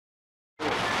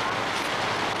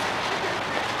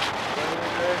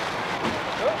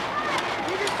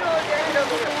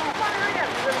What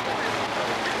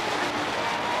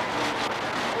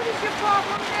is your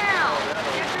problem now?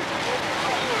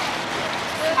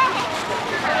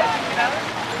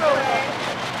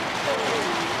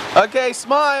 Okay,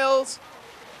 smiles.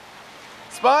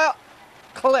 Smile.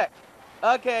 Click.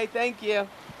 Okay, thank you.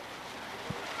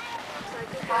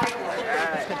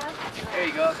 Alright. There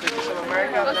you go. Thank you so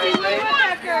America. Have a nice day.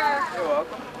 You're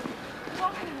welcome.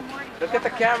 Look at the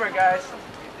camera, guys.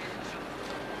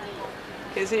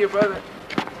 Can you see your brother?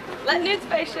 Let Nude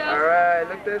Space show. Alright,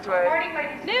 look this way.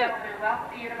 Nude.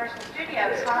 Welcome to Universal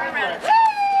Studios. Hollywood.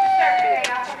 There you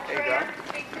go.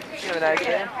 You have a nice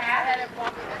day.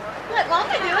 Let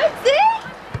Mama do it. See?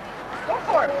 Go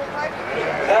for it.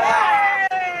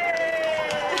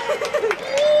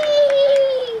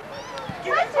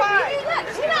 Give it five.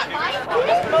 She's not mine. No,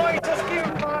 just give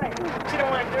it five. She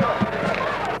don't want to do it.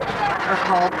 Are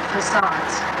called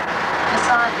facades.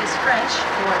 Facade is French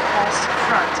for false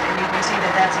front, and you can see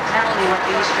that that's exactly what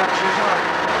these structures are.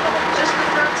 Just the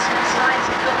fronts and sides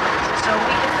of buildings, so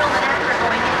we can film an actor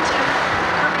going into,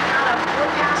 coming out of,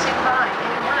 or passing by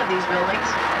any one of these buildings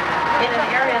in an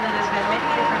area that has been many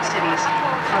different cities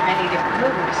for many different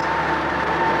movies.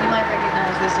 You might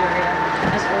recognize this area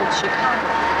as Old Chicago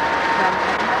from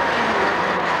a Academy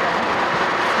Award-winning film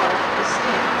called The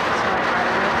Sting, starring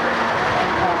Robert Redford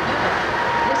and Paul Newman.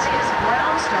 This is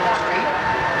Brownstone Street,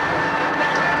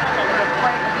 where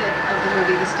quite a bit of the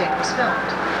movie The Sting was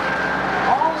filmed.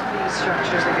 All of these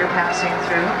structures that you're passing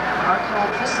through are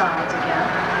called facades again.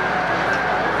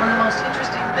 One of the most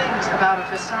interesting things about a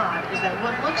facade is that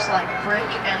what looks like brick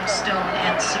and stone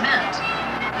and cement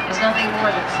is nothing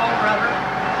more than foam rubber,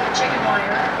 chicken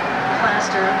wire,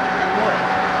 plaster, and wood.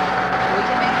 We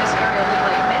can make this area look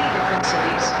like many different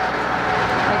cities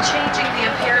by changing the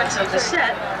appearance of the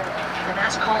set, and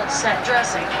that's called set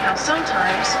dressing. Now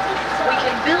sometimes we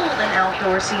can build an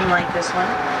outdoor scene like this one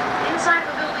inside of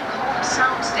a building called a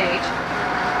soundstage,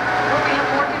 where we have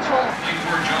more control.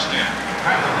 We're just in. The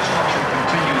path of the structure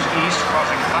continues east,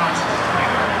 causing thousands of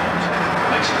homes.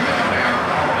 Lakes and Minute are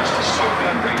powerless to stop the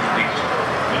enraged beast.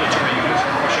 Military units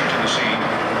are rushing to the scene.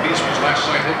 The beast was last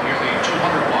sighted near the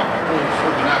 200 block of Old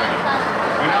Fulton Avenue.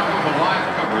 We now go to live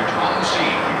coverage on the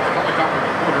scene for helicopter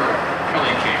reporter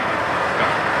Kelly King.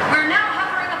 We're now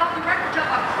hovering above the wreckage of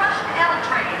a crushed L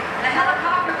train. The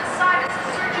helicopter beside us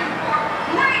is searching for...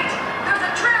 Wait! There's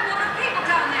a tramload of people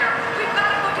down there. We've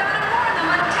got to go down and warn them.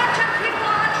 Attention, people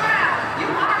on the tram. You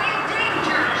are in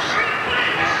danger.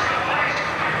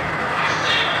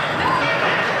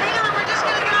 Hang on, we're just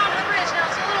gonna get off the bridge now.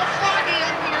 It's a little foggy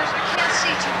up here, so we can't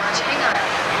see too much. Hang on.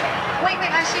 Wait,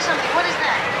 I see something. What is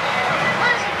that?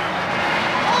 What is it?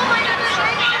 Oh my goodness!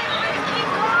 Keep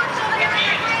going so they're on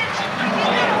the bridge.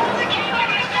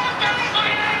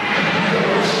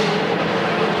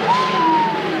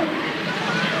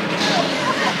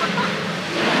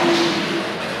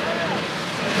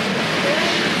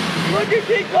 Look at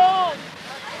King Kong!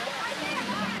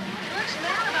 Looks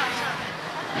mad about something.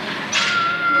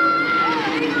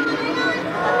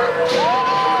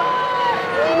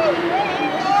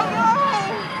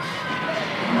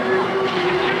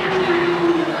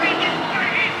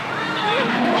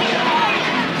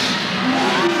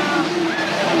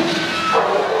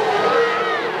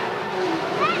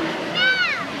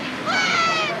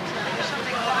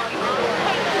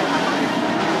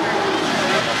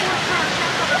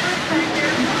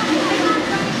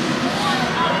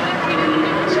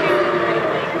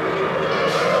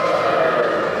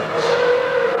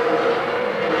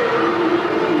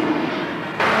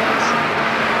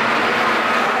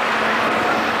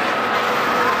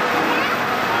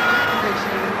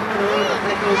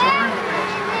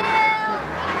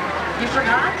 You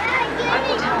forgot? I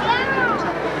will tell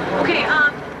you. Okay,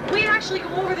 we actually go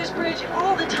over this bridge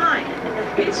all the time.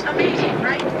 It's amazing,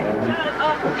 right?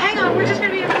 Hang on, we're just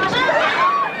gonna be across the bridge.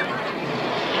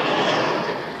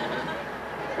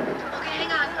 Okay,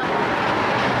 hang on.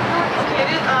 Okay,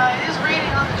 it is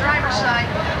raining on the driver's side.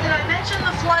 Did I mention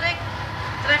the flooding?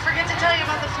 Did I forget to tell you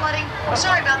about the flooding?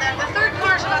 Sorry about that. The third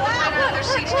car's about to find out if their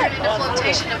seats turn into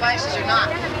flotation devices or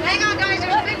not. Hang on, guys.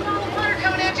 There's a big wall of water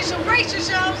coming at you, so brace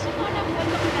yourselves.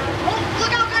 Oh,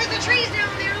 look out, guys. The trees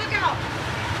down there. Look out.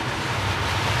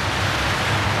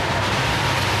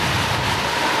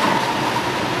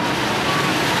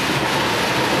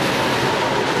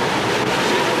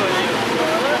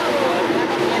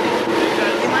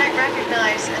 You might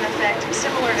recognize an effect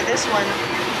similar to this one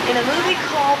in a movie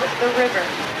called The River,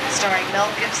 starring Mel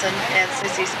Gibson and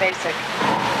Sissy Spacek.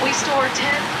 We store 10,000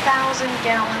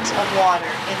 gallons of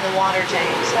water in the water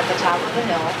tanks at the top of the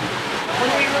hill. When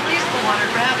we release the water,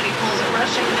 gravity pulls it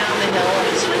rushing down the hill and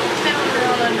it swings down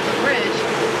around under the bridge,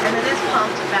 and then it's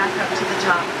pumped back up to the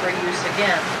top for use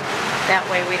again. That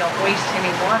way we don't waste any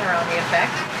water on the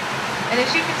effect. And as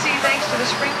you can see, thanks to the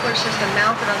sprinkler system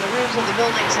mounted on the roofs of the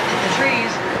buildings and in the trees,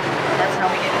 that's how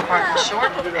we get to Park Short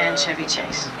and Chevy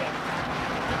Chase.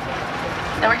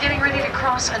 Now we're getting ready to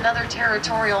cross another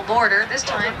territorial border, this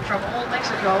time from Old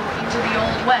Mexico into the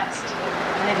Old West.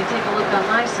 And if you take a look on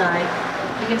my side,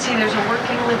 you can see there's a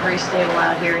working livery stable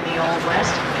out here in the Old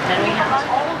West, and we have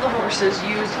all of the horses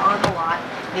used on the lot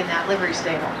in that livery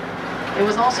stable. It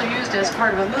was also used as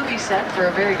part of a movie set for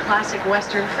a very classic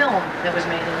Western film that was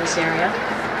made in this area.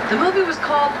 The movie was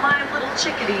called My Little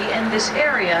Chickadee, and this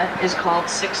area is called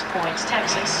Six Points,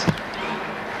 Texas.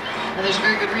 And there's a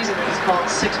very good reason that it's called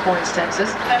Six Points,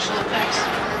 Texas. Special effects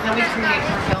that we create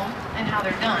for film and how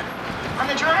they're done. On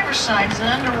the driver's side is an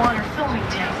underwater filming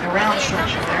tank, a round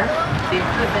structure there. The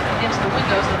equipment against the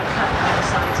windows that are cut by the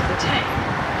sides of the tank.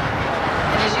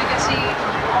 And as you can see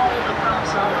from all of the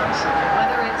props on my side,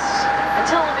 whether it's a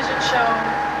television show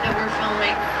that we're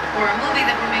filming or a movie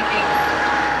that we're making,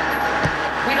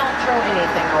 we don't throw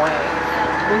anything away.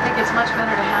 We think it's much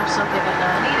better to have something and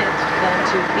not need it than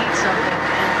to need something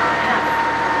and not have it.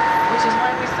 Which is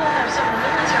why we still have some of the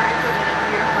military equipment out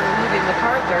here for the movie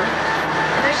MacArthur.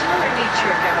 And there's another neat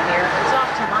trick out here. It's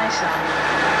off to my side.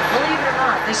 Believe it or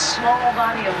not, this small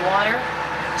body of water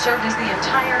served as the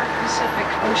entire Pacific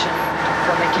Ocean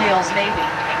for McHale's Navy.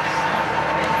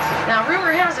 Now,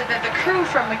 rumor has it that the crew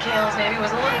from McHale's Navy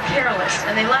was a little careless,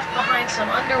 and they left behind some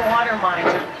underwater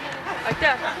mines. Like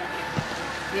that.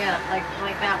 Yeah, like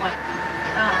that one.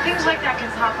 Things like that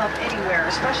can pop up anywhere,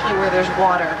 especially where there's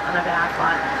water on a back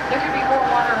lot. There could be more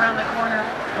water around the corner,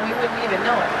 and we wouldn't even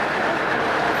know it.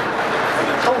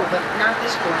 Oh, but not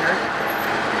this corner.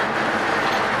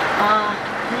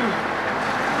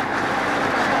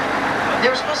 There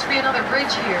was supposed to be another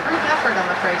bridge here. Group effort, I'm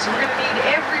afraid, so we're going to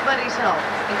need everybody's help,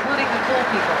 including the cool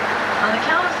people. On the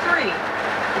count of 3,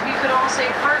 if you could all say,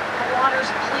 "Part the waters,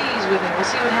 please," with me. We'll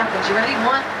see what happens. You ready?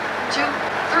 1, 2,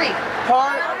 3.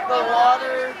 Part the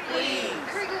water, please.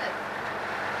 Very good.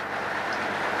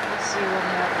 Let's see what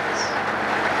happens.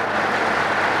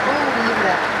 Oh, look at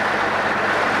that.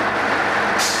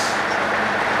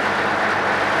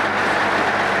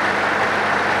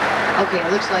 Okay,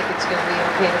 it looks like it's going to be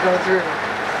okay to go through.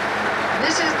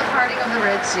 This is the parting of the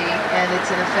Red Sea, and it's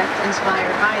an effect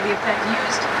inspired by the effect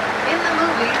used in the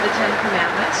movie The Ten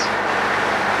Commandments,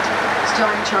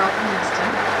 starring Charlton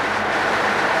Heston.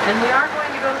 And we are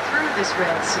going to go through this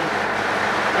Red Sea.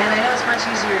 And I know it's much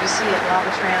easier to see it while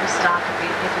the trams stop if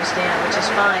you stand, which is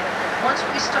fine. Once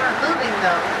we start moving,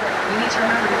 though, you need to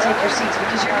remember to take your seats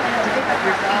because you're going to have to pick up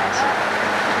your feet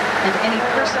and any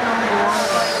personal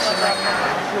belongings you might have on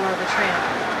the floor of the tram.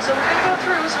 So we're going to go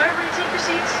through, so everybody take your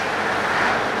seats.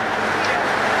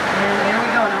 And there we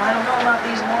go. Now, I don't know about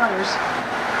these waters,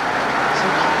 so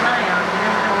keep an eye out. You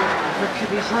never know what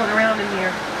could be floating around in here.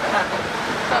 Wait,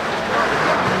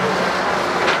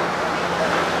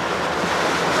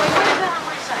 what is that on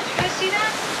my side? You guys see that?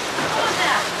 What was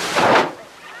that?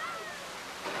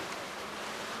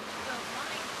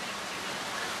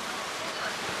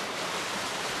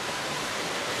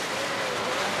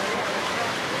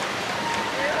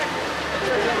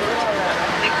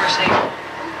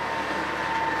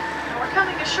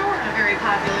 Ashore in a very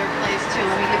popular place too.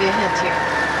 Let me give you a hint here.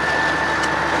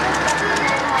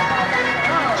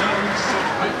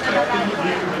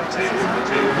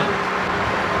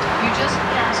 You just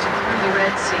passed through the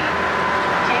Red Sea,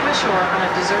 came ashore on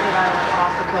a deserted island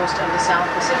off the coast of the South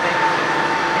Pacific,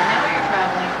 and now you're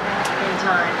traveling back in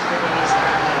time to the days of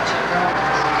ancient Rome.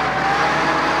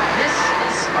 This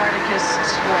is Spartacus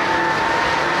Square.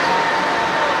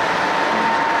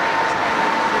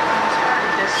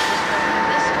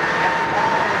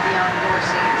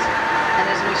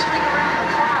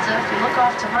 If you look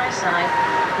off to my side,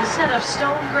 the set of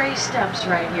stone gray steps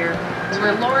right here is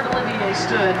where Lord Olivier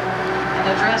stood and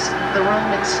addressed the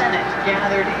Roman Senate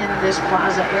gathered in this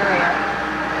plaza area.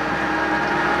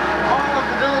 All of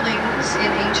the buildings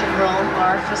in ancient Rome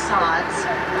are facades,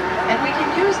 and we can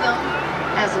use them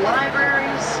as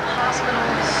libraries,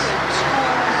 hospitals,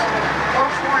 schools,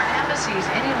 or foreign embassies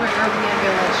anywhere in the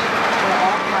village. We're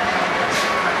all platforms.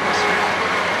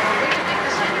 We can make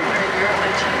this anywhere in Europe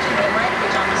by changing the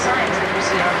language on the signs that you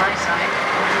see on my side.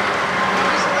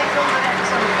 Recently filmed an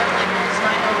episode of Beverly Hills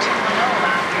 90210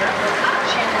 out here.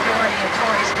 Shannon Doherty and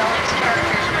Tori Spelling's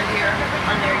characters were here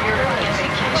on their European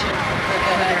vacation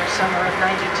for their Summer of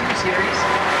 '92 series.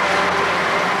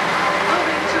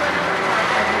 Moving to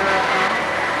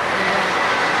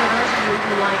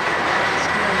who like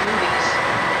scary movies,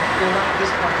 you'll like this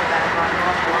part of the background an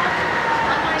awful lot.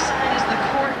 On my side is The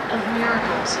Court of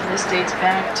Miracles, and this dates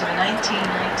back to the 1919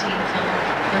 film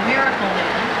The Miracle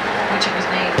Man, which it was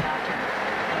named after.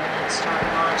 And it starred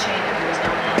Lon Chaney, who was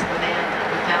known as the Man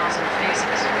of 1,000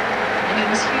 Faces. And it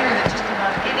was here that just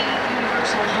about any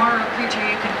universal horror creature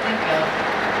you can think of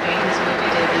made his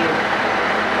movie debut.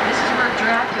 This is where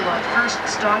Dracula first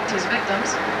stalked his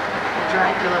victims.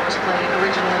 Dracula was played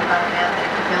originally by a man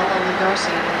named Bela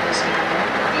Lugosi in this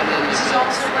movie. This is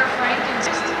also where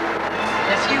Frankenstein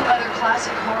and a few other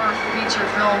classic horror feature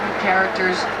film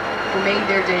characters who made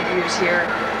their debuts here.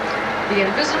 The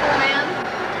Invisible Man,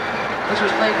 which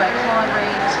was played by Claude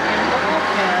Rains, and The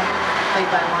Wolfman, played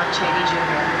by Lon Chaney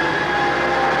Jr.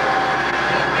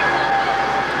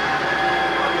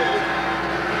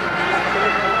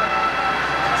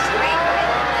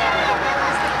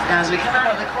 Now, as we come out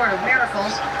of the Court of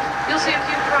Miracles, you'll see a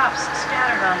few props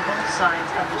scattered on both sides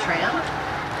of the tram.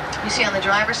 You see on the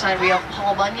driver's side we have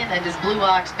Paul Bunyan and his Blue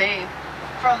Ox Babe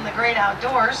from The Great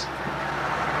Outdoors,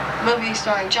 movie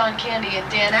starring John Candy and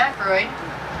Dan Aykroyd.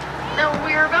 Now,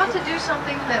 we're about to do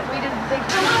something that we didn't think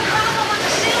we would. There's no problem with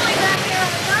the ceiling back there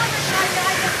on the driver's side,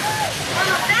 guys.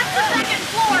 That's the second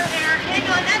floor there. Hang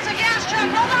on, that's a gas truck.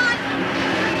 Hold on.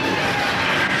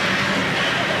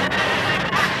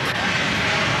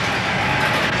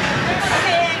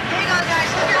 Okay, hang on, guys.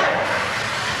 Look out.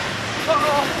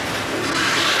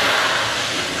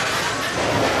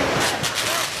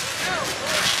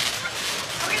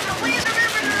 Okay, now please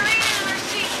remember to remain in our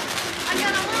seats. I've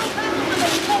got a little problem with the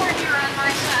floor here on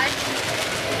my side.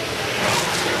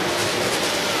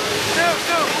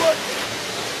 Look.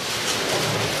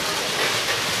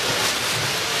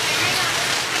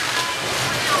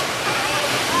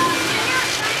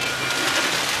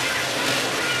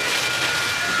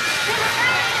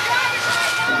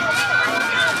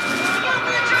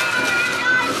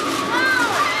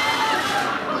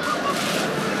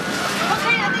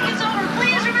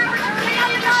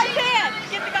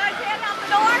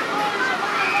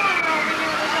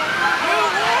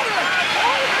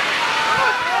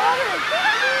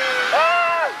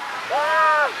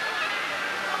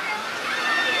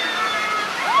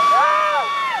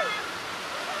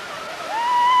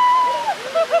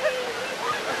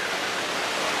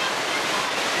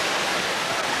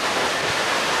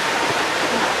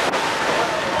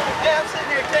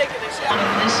 In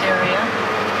this area.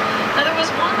 Now, there was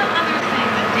one other thing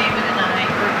that David and I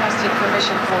requested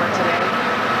permission for today.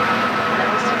 That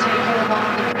was to take you along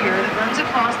the pier that runs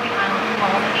across the island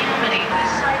called Amity.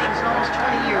 This sighting is almost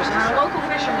 20 years, and our local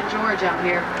fisherman George out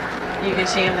here, you can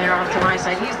see him there off to my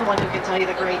side. He's the one who can tell you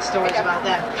the great stories about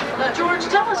that. Now, George,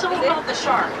 tell us all about the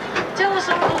shark. Tell us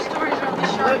all those stories about the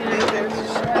shark.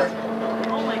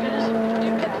 Oh my goodness.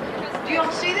 Do you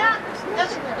all see that?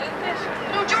 That's...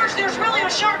 No, George, there's really a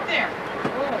shark there.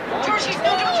 George,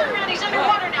 don't turn around. He's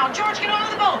underwater now. George, get on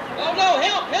the boat. Oh no,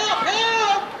 help, help,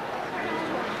 help!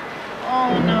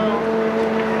 Oh no.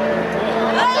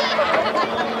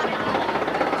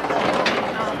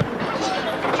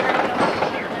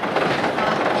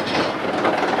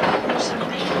 There's some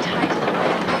big tight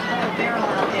little barrel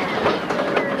out there.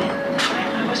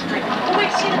 I whispered, oh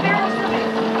wait, see the barrel moving?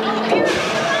 Oh, the pier.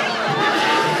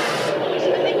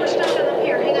 I think we're stuck on the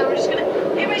pier. Hang on, we're just gonna...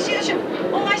 Anybody see the ship?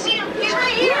 Oh, I see him. He's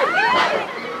right here.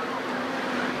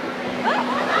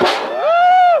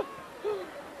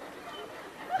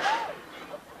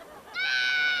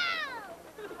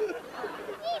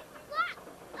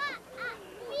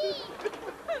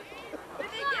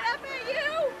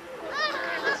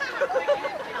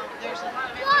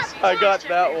 I got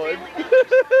that one. And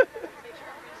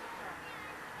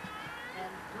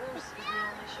Bruce is the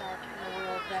only shark in the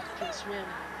world that can swim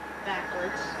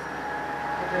backwards.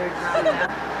 We're very proud of that.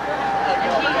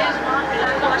 And he is on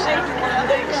one of the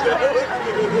things.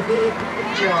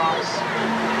 Jaws.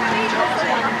 Jaws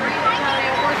won a Green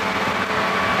Academy Award.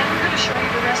 And we're going to show you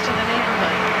the rest of the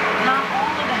neighborhood. Not all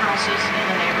of the houses in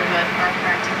the neighborhood are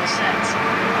practical sets,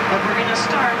 but we're going to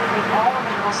start with all of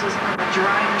the houses on the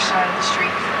driver's side of the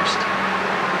street first.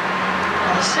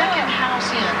 Now, the second house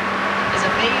in is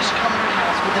a beige-colored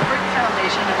house with a brick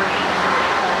foundation over 8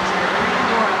 homes and a green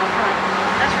door on the front.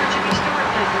 That's where Jimmy Stewart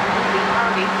lived in the movie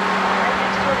Barbie. Right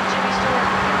next door to Jimmy Stewart,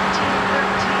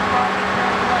 1313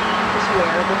 Rockingham Lane is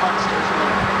where the monsters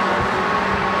live.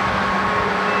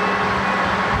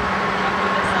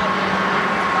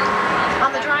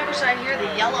 On the driver's side here,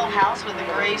 the yellow house with the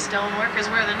gray stonework is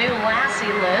where the new Lassie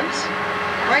lives.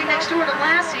 Right next door to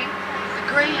Lassie, the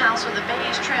gray house with the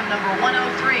beige trim, number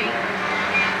 103.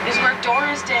 is where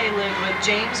Doris Day lived with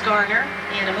James Garner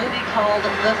in a movie called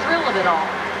The Thrill of It All.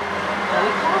 Now,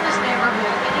 we call this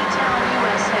neighborhood Anytown,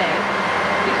 USA,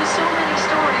 because so many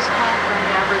stories call for an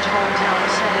average hometown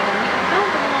setting, and we can build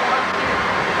them all up here.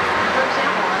 For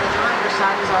example, on the driver's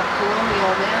side is our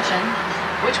colonial mansion,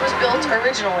 which was built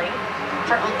originally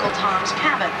for Uncle Tom's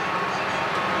Cabin.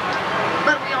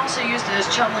 But we also used it as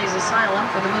Chumley's Asylum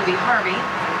for the movie Harvey.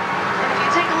 And if you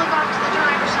take a look off to the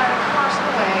driver's side across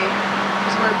the way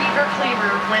is where Beaver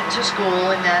Cleaver went to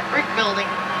school in that brick building,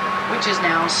 which is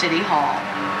now City Hall.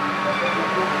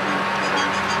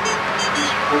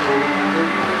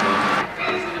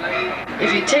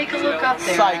 If you take a look up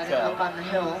there, up on the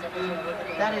hill,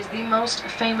 that is the most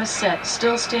famous set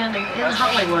still standing in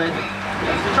Hollywood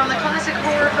from the classic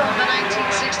horror film of the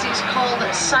 1960s called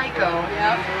Psycho.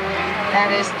 That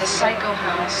is the Psycho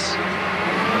House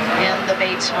and the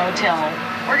Bates Motel.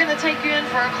 We're going to take you in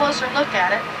for a closer look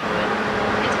at it.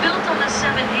 It's built on a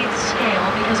 7/8 scale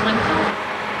because when filmed,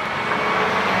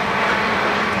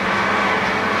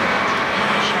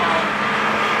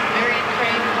 Marion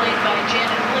Crane played by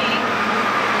Janet Leigh.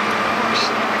 Of course,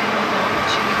 never in the film, but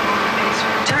she would go in the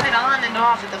basement. Turn it on and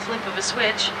off at the flip of a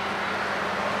switch.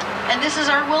 And this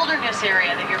is our wilderness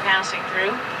area that you're passing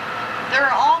through. There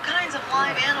are all kinds of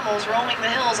live animals roaming the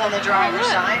hills on the driver's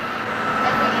side.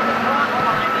 And we even brought a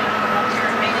live animal up here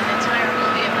and made an entire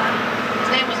movie about it. His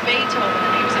name was Beethoven,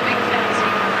 and he was a big fancy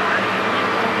car.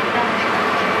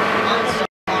 Also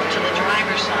along to the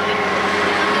driver's side.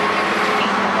 Between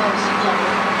the whole sea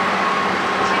level.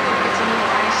 See if it gets a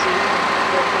little icy.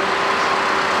 I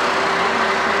didn't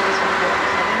want to clear this one good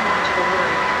because I didn't want you to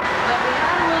worry. But we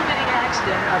had a little bitty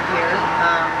accident up here.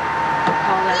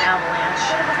 Called an avalanche,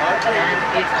 and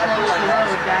it closed the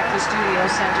road back to Studio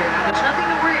Center. Now, there's nothing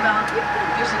to worry about.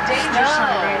 There's a danger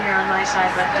sign right here on my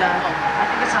side, but I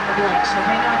think it's on the blink, so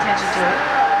pay no attention to it.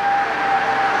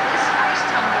 This ice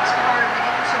tunnel is carved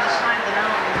into the side of the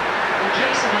mountain in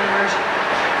case of an emergency.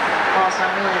 Well, it's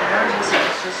not really an emergency,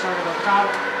 it's just sort of a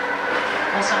problem.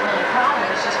 Well, it's not really a problem,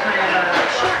 it's just kind of a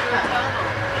shortcut.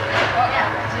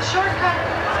 Yeah, it's a shortcut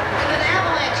with an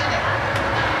avalanche in it.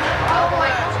 Oh boy.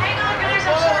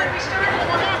 I'm sorry, we started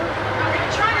one up. I'm going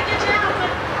to try to get you out,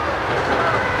 but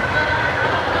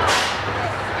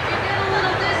if you get a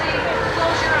little dizzy,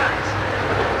 close your eyes.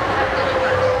 Have a little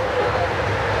rest.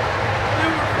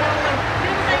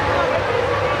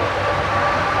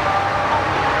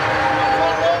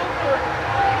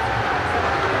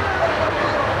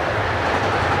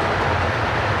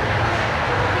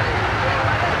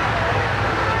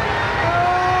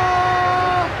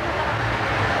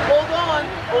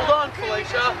 Hold on,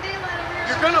 Felicia.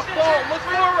 You're gonna fall. Look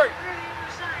forward.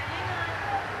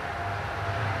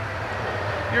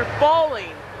 You're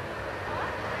falling.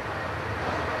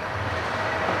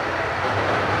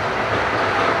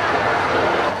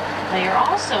 Now you're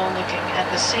also looking at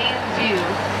the same view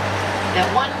that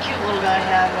one cute little guy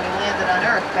had when he landed on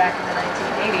Earth back in the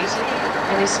 1980s,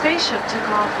 and his spaceship took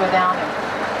off without him.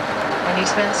 And he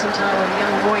spent some time with a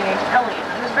young boy named Elliot.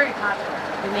 He was very popular.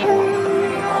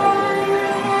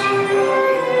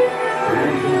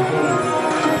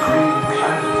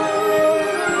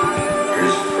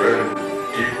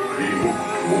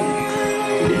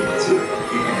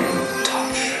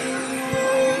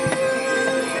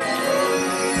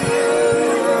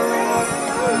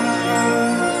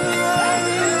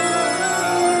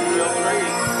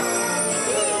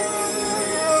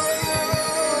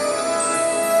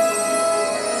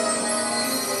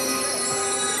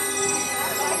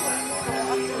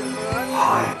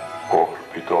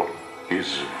 Orbital is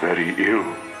very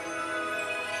ill.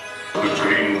 The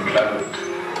green planet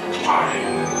are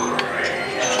in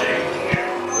great danger.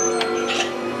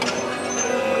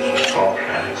 Our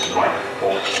planet's life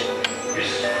force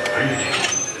is fading.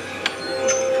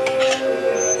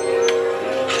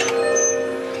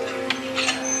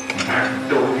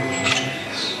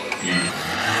 Magdalens eat.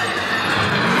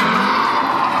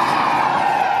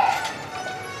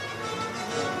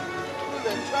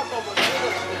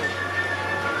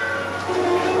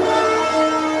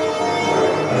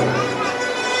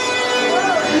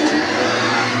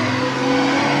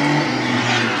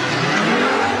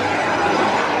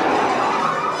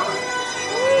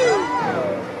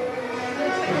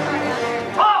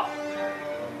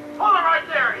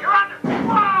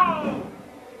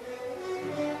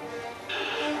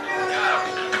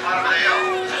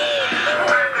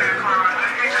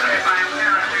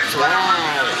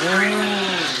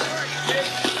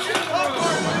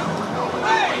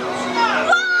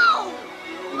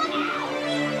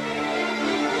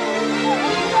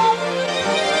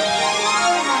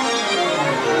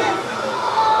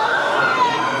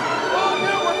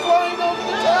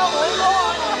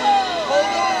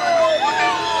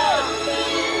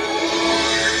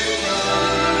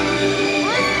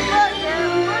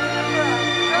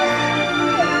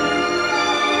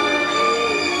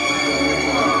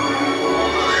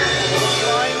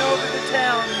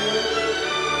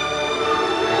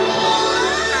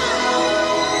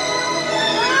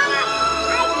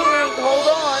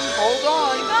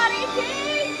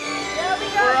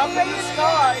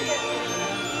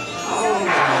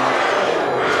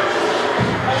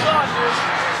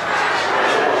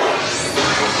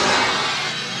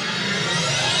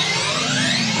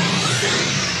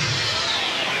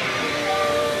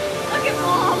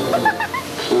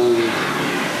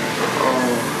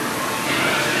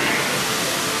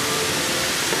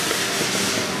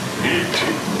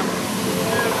 eating.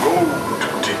 Go to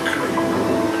Dickley.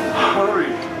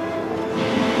 Hurry.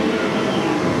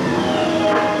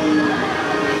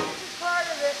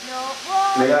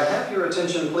 May I have your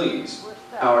attention, please?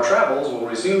 Our travels will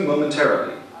resume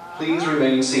momentarily. Please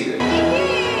remain seated.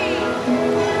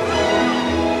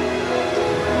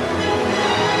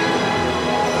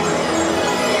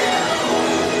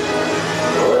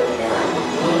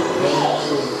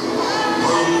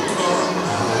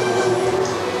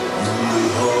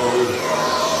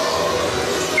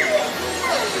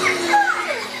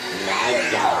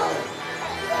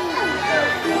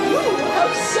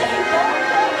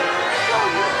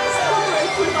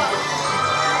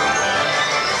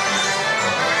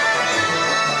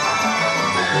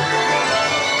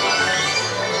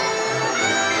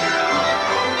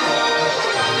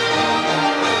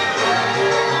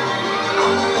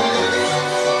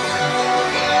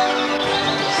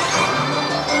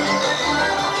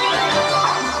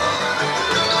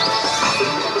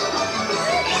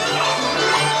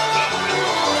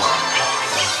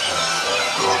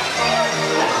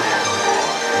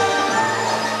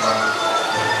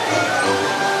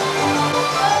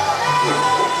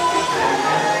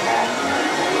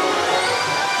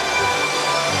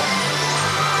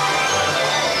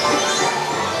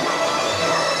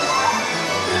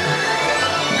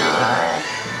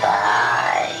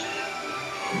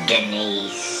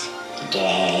 Denise,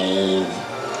 Dave,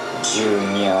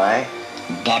 Junior,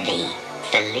 Debbie,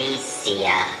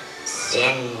 Felicia,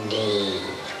 Cindy,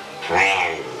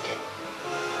 friend.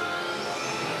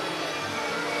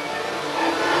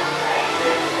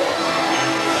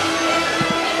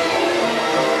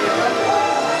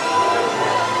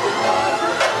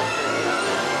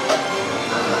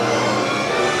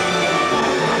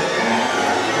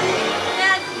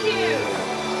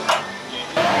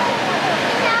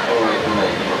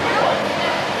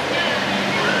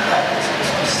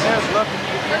 Look,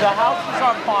 the house is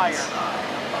on fire.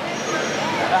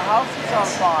 The house is on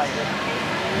fire.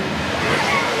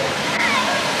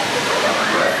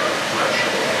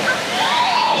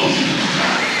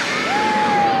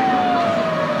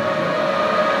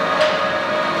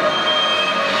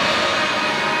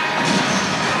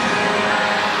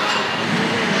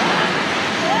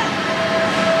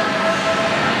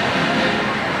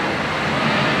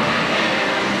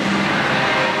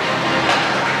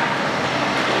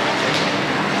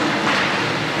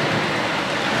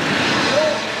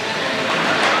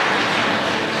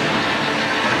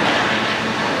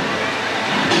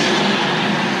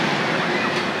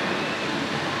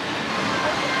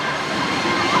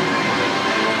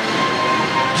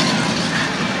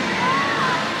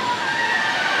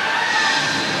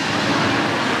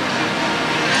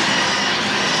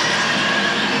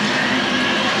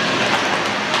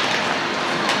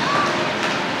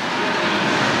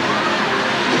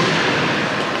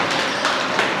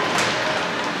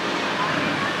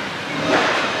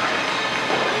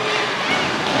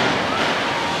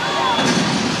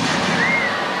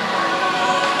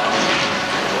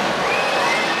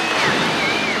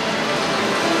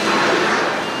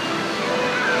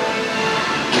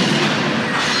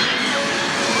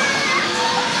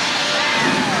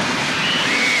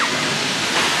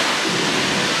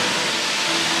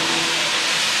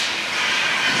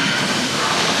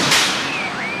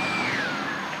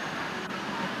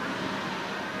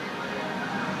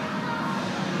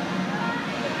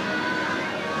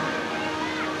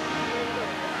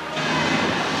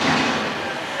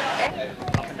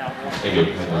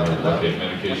 Okay,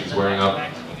 medication's wearing up.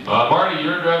 Marty,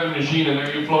 you're driving the machine and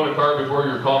there you've flown a car before,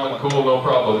 you're calm and cool, no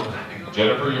problem.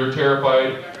 Jennifer, you're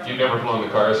terrified. You've never flown the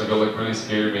car, so you'll look really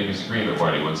scared, maybe scream at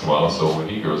Marty once in a while, so when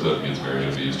he grows up, he gets very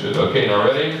used to it. Okay, now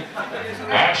ready?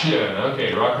 Action!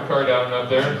 Okay, rock the car down and up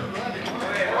there.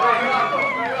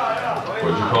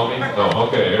 What'd you call me? No,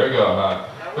 okay, there we go.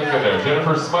 Look at there.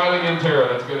 Jennifer's smiling in terror,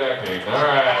 that's good acting.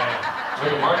 Alright.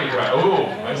 Look at Marty drive. Ooh,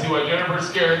 I see why Jennifer's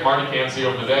scared. Marty can't see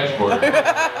over the dashboard.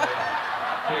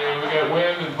 Okay, we got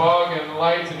wind and fog and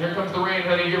lights, and here comes the rain,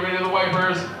 honey. Get ready to the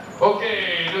wipers.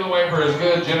 Okay, do the wipers.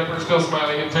 Good. Jennifer's still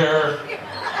smiling in terror.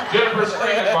 Jennifer,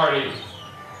 scream at Marty.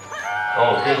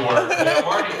 Oh, good work. Yeah,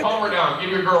 Marty, calm her down. Give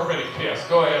your girlfriend a kiss.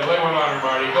 Go ahead, lay one on her,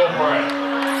 Marty. Go for it.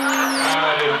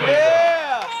 I didn't think so.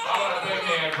 How about a big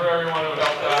hand for everyone who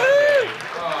helped out today?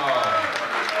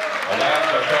 Oh, that's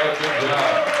a good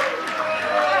job.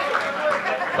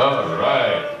 All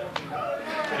right.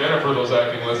 Jennifer, those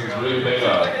acting lessons really paid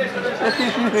off.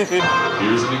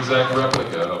 Here's an exact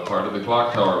replica of part of the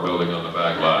clock tower building on the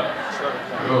back lot.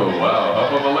 Oh, wow.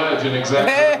 Up on the ledge, an exact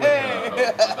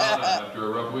replica of Madonna after a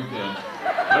rough weekend.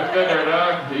 Look good there,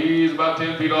 Doc. He's about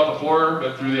 10 feet off the floor,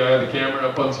 but through the eye of the camera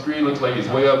up on screen, looks like he's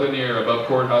way up in the air above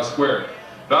Courthouse Square.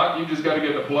 Doc, you just got to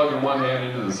get the plug in one hand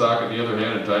into the socket, the other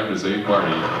hand in time to save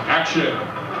Marty. Action!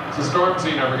 It's a storm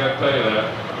scene, I forgot to tell you that.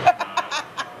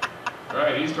 All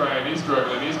right, he's trying, he's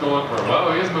struggling, he's going for it.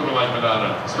 Well, he is moving like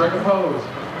Madonna. Strike a pose.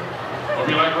 Hope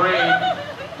you like rain.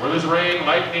 Where there's rain,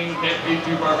 lightning can't be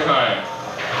too far behind.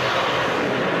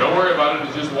 Don't worry about it,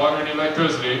 it's just water and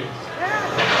electricity.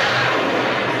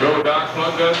 Go, Doc,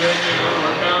 plug that thing in.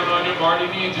 We're counting on you. Marty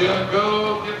needs you.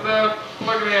 Go, get that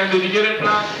plug in. Did you get it,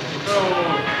 Doc? Go.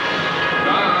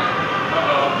 Doc.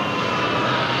 Uh-oh.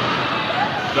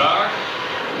 Doc?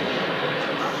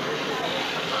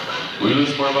 We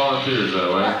lose more volunteers that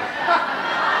way.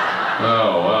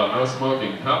 Oh, wow, no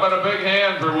smoking. How about a big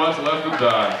hand for what's left of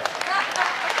Doc?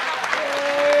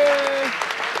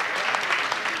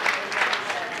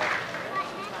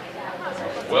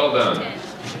 Well done.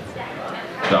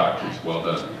 Doctors, well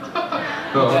done.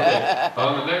 Okay.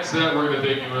 On the next set, we're going to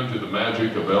take you into the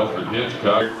magic of Alfred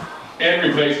Hitchcock and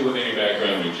replace it with any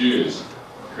background you choose.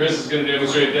 Chris is going to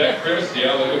demonstrate that. Chris,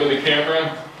 yeah, look up at the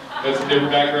camera. Got some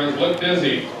different backgrounds. Look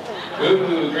dizzy.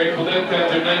 Ooh, Grateful Dead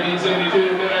concert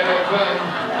 1972. Did I have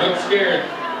fun? Look scared.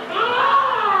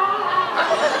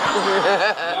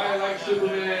 I like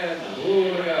Superman.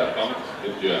 Ooh, yeah.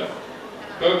 Good job.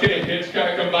 Okay,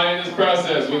 Hitchcock combined this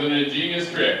process with an ingenious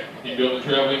trick. He built a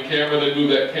traveling camera that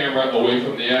moved that camera away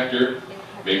from the actor,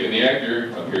 making the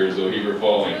actor appear as though he were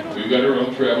falling. We've got our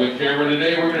own traveling camera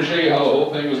today. We're going to show you how the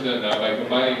whole thing was done now by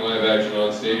combining live action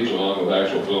on stage along with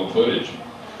actual film footage.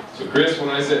 So Chris, when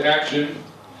I said action,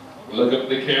 look up at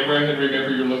the camera and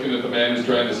remember you're looking at the man who's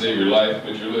trying to save your life,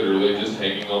 but you're literally just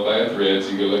hanging on by a thread,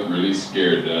 so you look really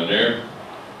scared down there.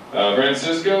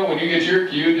 Francisco, when you get your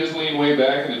cue, just lean way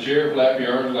back in the chair, flap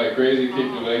your arms like crazy, kick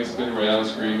your legs, spin around,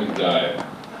 scream, and dive.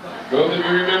 Both of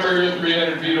you remember you're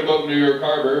 300 feet above New York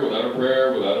Harbor, without a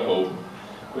prayer, without a hope,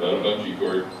 without a bungee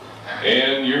cord,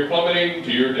 and you're plummeting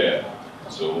to your death.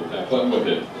 So have fun with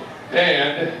it.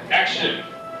 And action!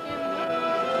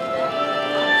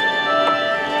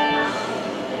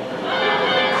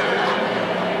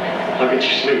 Look at you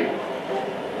sleep.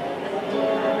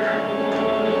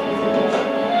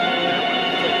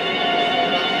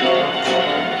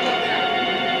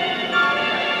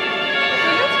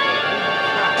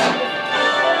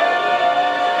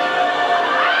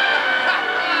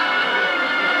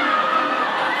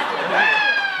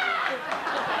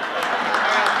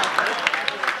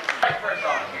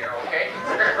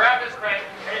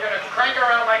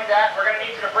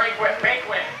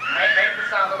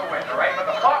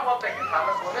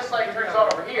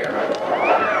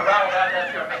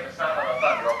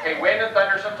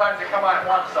 Sometimes they come on at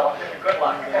once, so good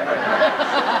luck.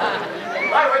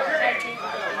 Hi, what's your name?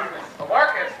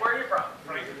 Marcus, where are you from?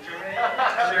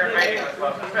 You're in Maine.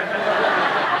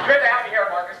 Good to have you here,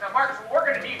 Marcus. Now, Marcus, what we're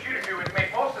going to need you to do is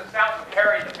make most of the sounds of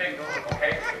Harry the Big Dog,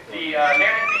 okay? The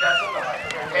nanny does the light.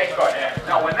 Okay, good.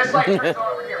 Now, when this light turns on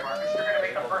over here, Marcus, you're going to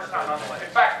make the first sound on the light.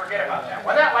 In fact, forget about that.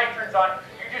 When that light turns on,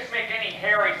 you just make any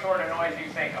Harry sort of noise you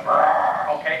think of.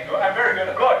 Okay? Good. I'm very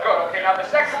good at it. Good, good. Okay, now the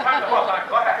second time go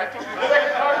ahead. The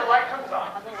second time the light comes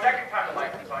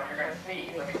on, you're going to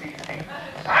sneeze. Let me see you sneeze.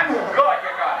 I'm good,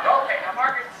 you got it. Okay, now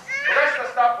Marcus, the rest of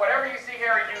the stuff, whatever you see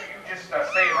Harry do, you just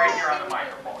say it right here on the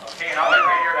microphone, okay? And I'll be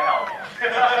right here to help you.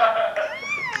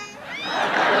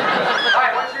 Hi,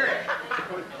 what's your name?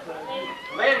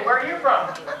 Lynn, where are you from?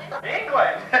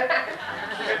 England.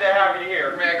 Good to have you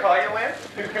here. May I call you Lynn?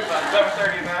 On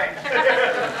 739.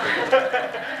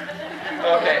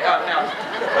 Okay, now,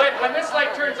 when this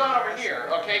light turns on over here,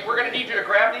 okay, we're going to need you to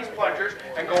grab these plungers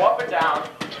and go up and down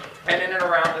and in and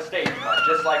around the stage,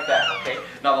 just like that, okay?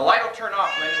 Now, the light will turn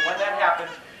off, Lynn, and when that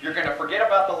happens, you're going to forget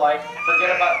about the light,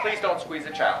 please don't squeeze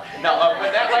the child. Now,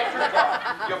 when that light turns off,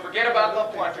 you'll forget about the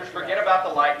plungers, forget about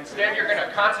the light. Instead, you're going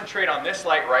to concentrate on this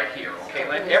light right here, okay,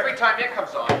 Lynn? Every time it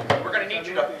comes on, we're going to need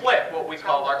you to flip what we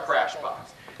call our crash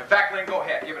box. In fact, Lynn, go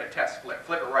ahead, give it a test flip.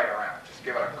 Flip it right around. Just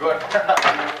give it a good...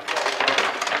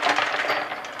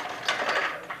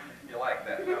 You like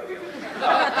that, don't you?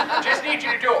 Just need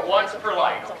you to do it once per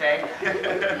light, okay?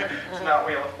 It's not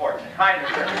Wheel of Fortune. Hi,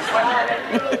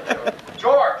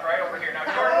 George, right over here. Now,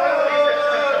 George,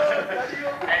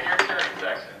 and your cheering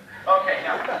section. Okay,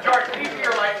 now, George, these are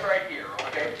your lights right here,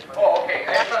 okay? Oh, okay.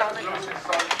 Estas luces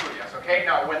son tuyas, okay?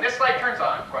 Now, when this light turns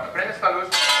on, cuando prende esta luz,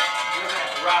 you're going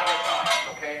to rattle it on,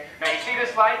 okay? Now, you see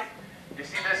this light? You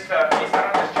see this piece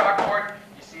on this chalkboard?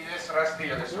 You see this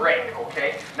rastrillo, this rake,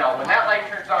 okay? Now, when that light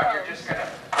turns on, you're just going to...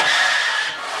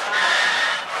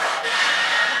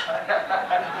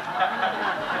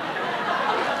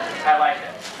 I like it.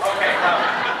 Okay.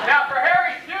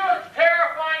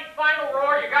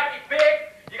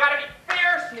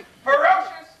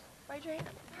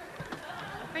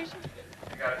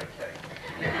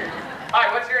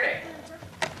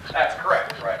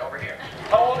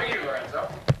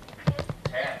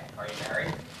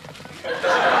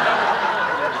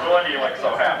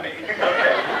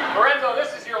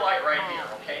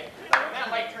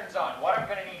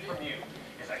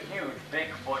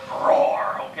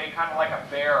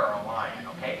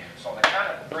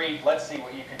 Let's see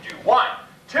what you can do. 1,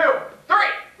 2, 3. Roar!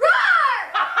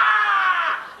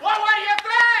 Well, what do you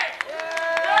think?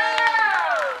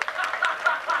 Yeah!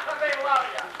 They love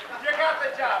you. You got the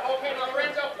job. Okay, now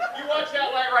Lorenzo, you watch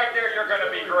that light right there. You're going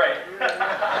to be great.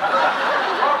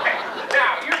 Okay,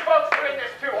 now you folks are in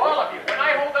this too, all of you. When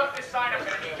I hold up this sign, I'm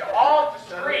going to need you all to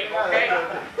scream, okay?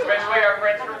 Especially our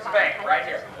friends from Spain, right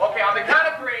here. Okay, on the count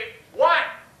of 3. 1,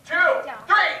 2, 3.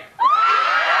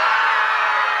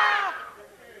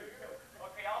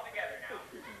 Okay, all together now.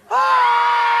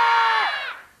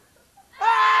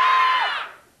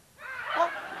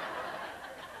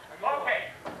 Okay,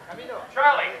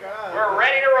 Charlie, we're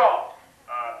ready to roll.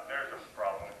 There's a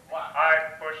problem. What? I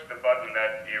pushed the button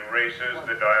that erases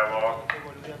the dialogue.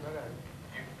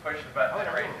 You push the button that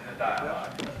erases the dialogue.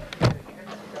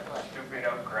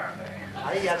 Stupido grande.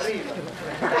 Ahí arriba.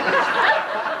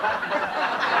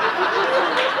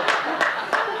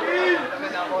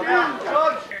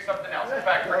 Do something else. In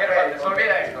fact, forget about this.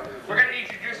 Olvida esto. We're going to need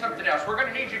you to do something else. We're going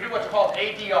to need you to do what's called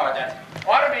ADR. That's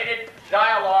Automated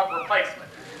Dialogue Replacement.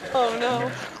 Oh, no.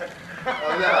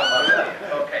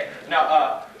 Okay.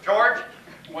 Now, George,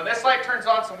 when this light turns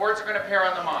on, some words are going to appear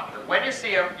on the monitor. When you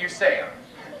see them, you say them.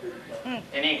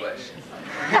 In English.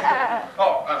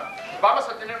 Vamos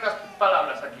a tener unas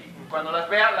palabras aquí. Cuando las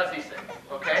vea, las dice.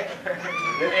 Okay?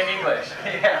 In English.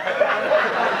 Yeah.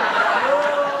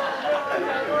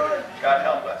 God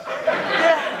help us.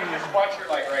 You just watch your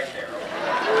light right there.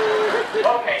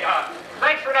 Okay,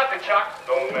 thanks for nothing, Chuck.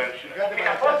 Don't mention it. Okay,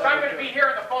 now, folks, I'm going to be here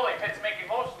in the Foley pits making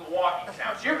most of the walking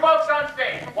sounds. You folks on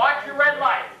stage, watch your red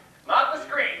light. Not the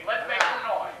screen. Let's make some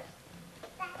noise.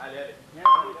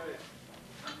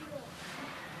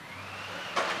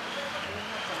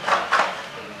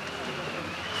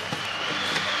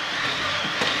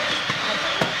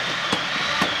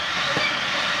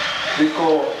 Rico.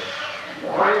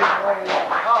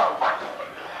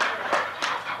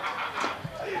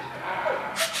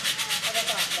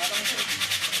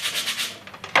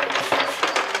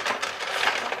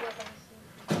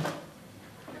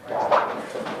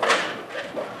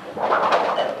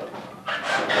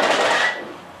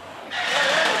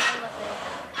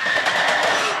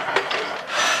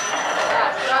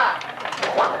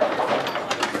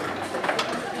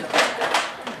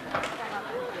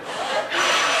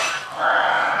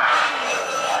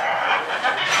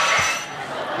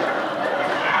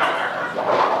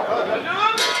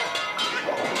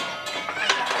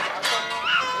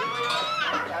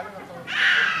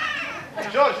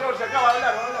 George, se acaba de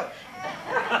hablar,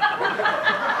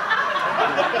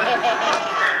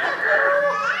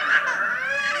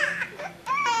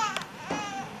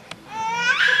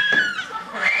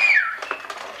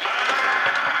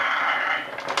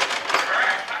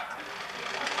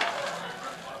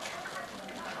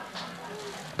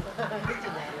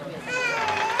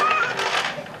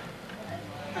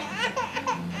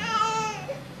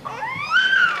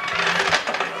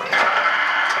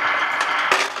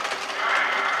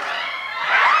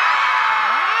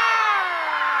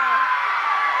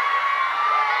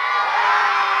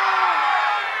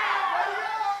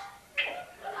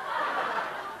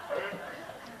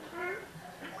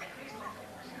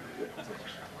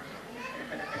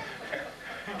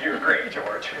 You're great,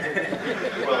 George.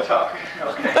 We'll talk.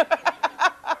 Okay.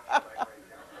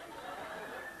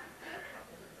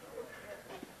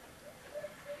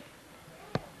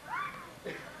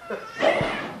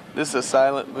 This is a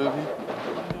silent movie.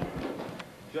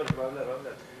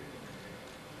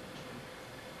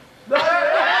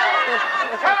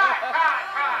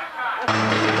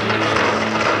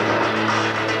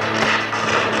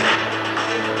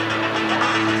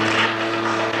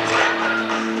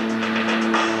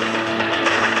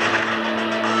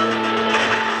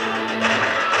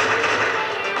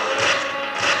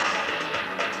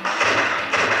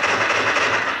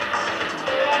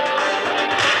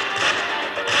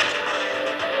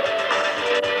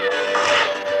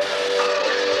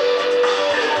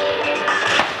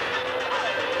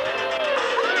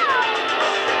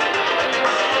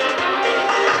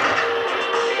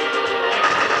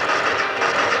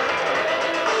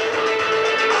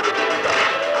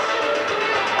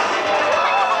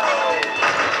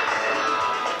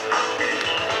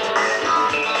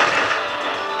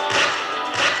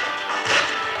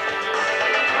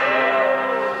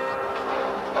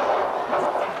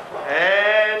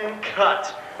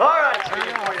 cut. All right.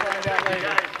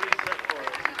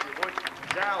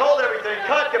 Hold everything.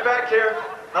 Cut. Get back here.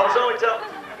 I was only telling.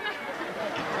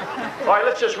 All right,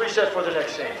 let's just reset for the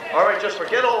next scene. All right, just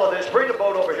forget all of this. Bring the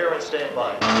boat over here and stand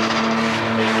by.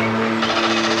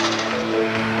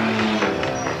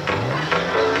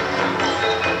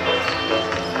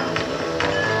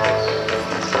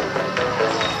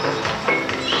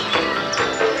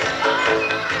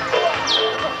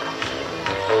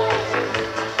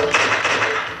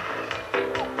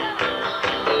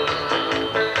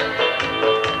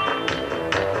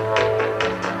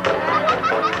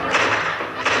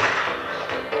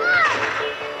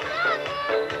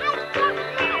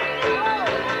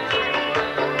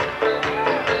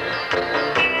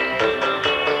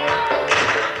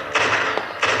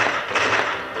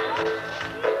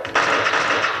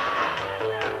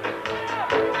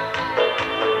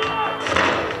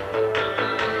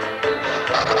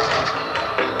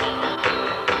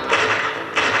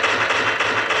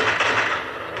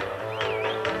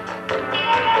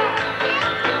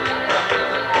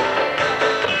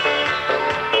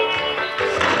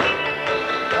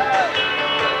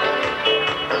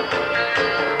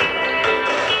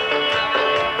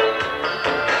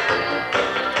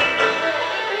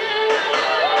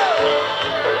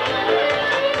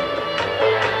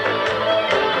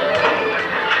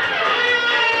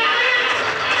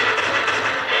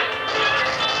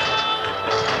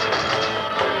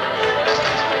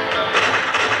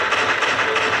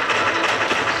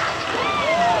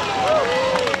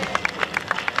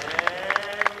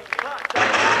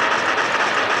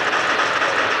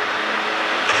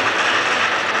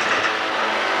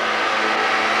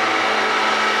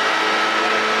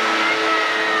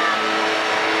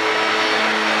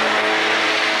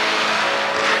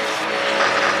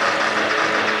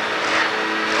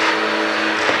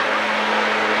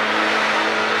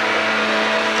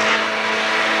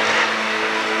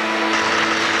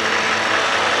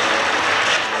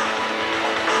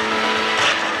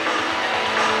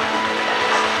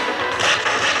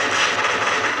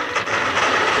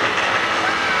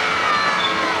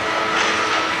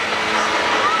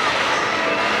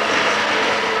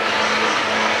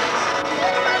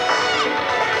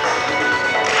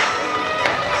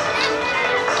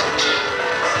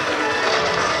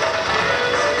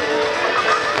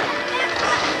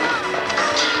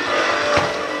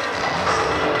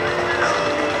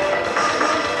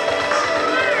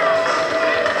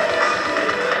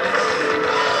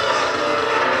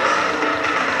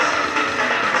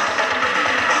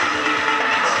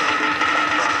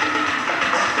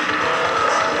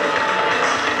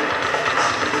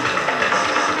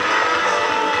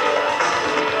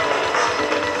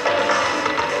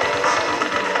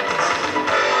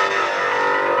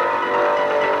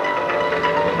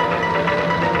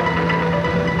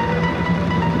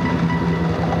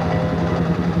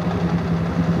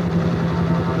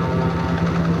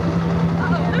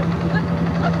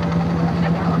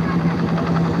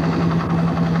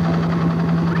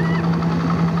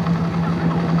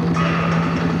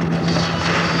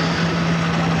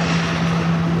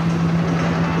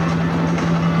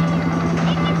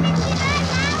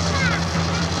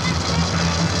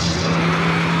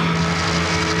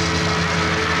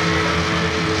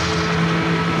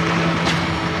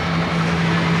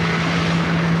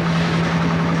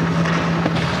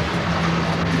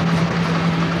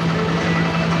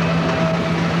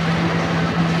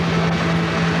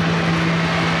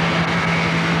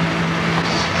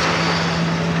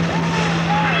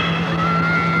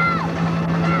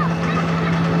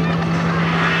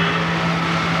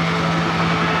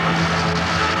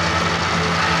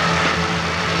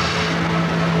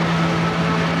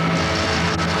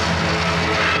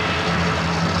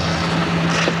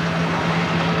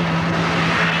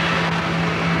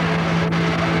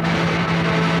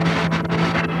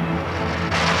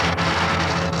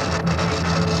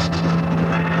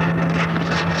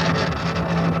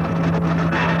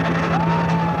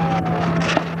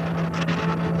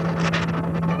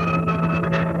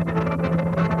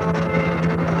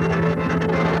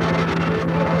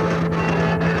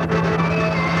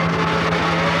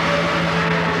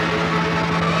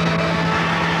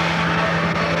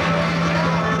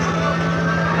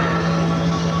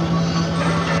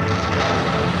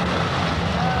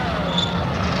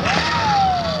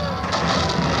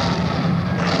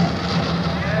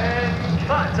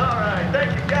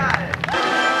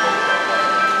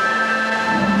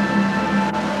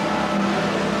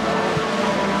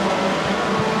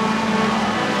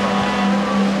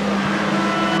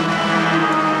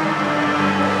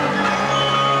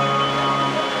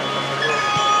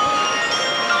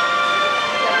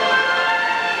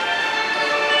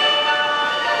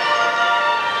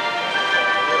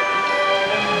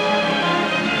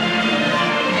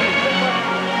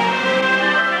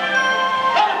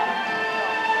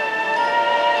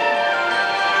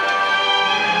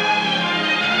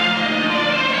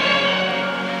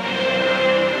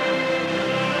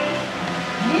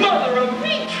 a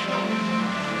reach.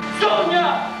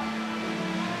 Sonia!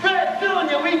 Red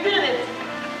Sonia, we did it!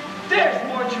 There's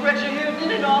more treasure here than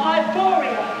in all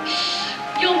Hyboria. Shh!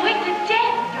 You'll wake the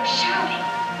dead with your shouting.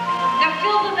 Now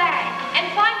fill the bag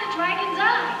and find the dragon's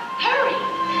eye. Hurry!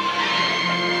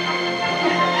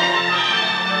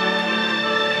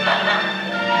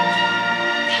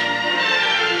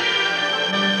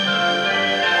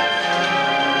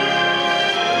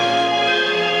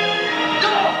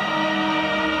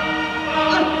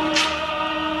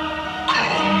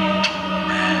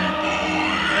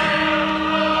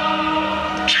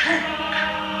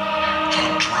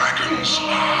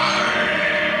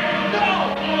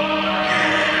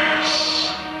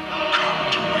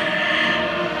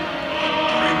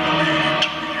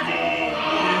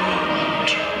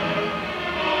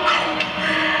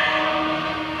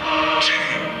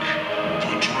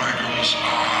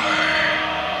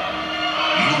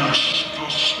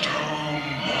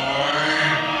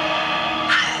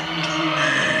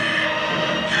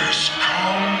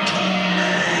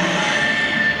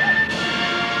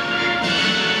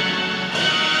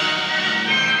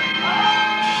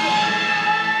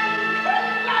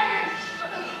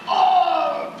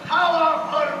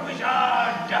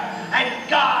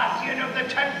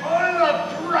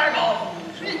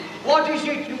 What is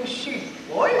it you seek,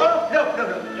 boy? No, don't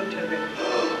tell me.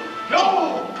 You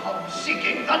come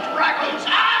seeking the dragon's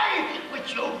eye,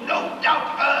 which you've no doubt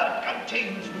heard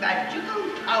contains magical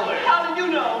power. How did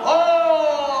you know?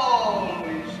 Oh,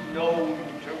 it's known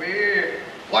to me.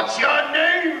 What's your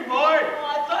name, boy?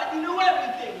 Oh, I thought you knew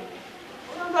everything.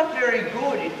 Well, I'm not very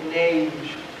good at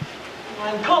names.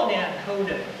 I'm Conan.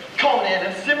 Conan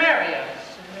of Cimmeria.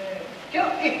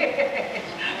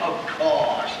 Of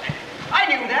course. I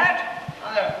knew that.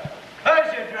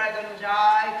 There's your dragon's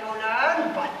eye,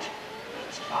 Conan, but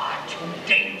it's far too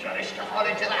dangerous to fall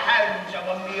into the hands of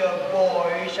a mere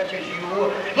boy such as you.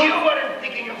 You weren't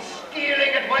thinking of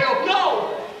stealing it, were you?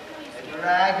 No! The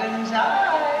dragon's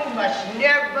eye must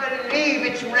never leave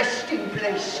its resting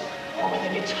place. For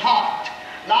within its heart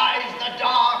lies the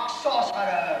dark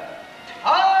sorcerer,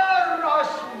 Taras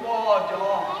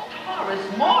Mordor. Taras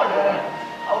Mordor?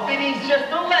 Oh, but he's just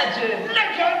a legend.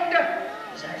 Legend!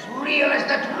 It's as real as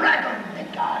the dragon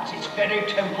that guards its very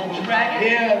temple. Dragon?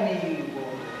 Hear me, boy.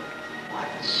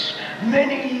 Once,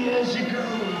 many years ago,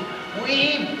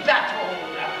 we battled.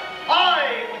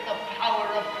 I with the power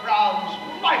of Thrawn's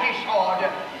mighty sword.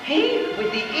 He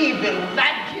with the evil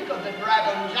magic of the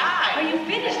dragon's eye. Are you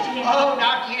finished yet? Oh,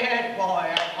 not yet,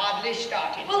 boy. I've hardly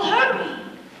started. Well, hurry.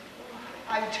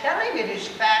 I'm telling it as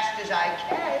fast as I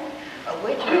can.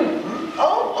 Wait.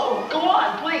 Oh, go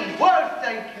on, please. Well,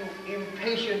 thank you,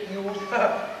 impatient youth.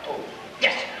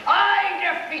 Yes, I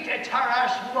defeated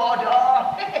Taras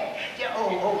Mordor.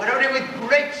 But only with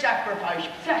great sacrifice.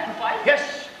 Sacrifice?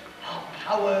 Yes, our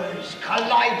powers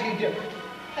collided.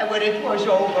 And when it was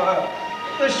over,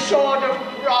 the sword of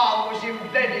Thrawn was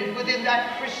embedded within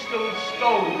that crystal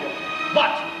stone.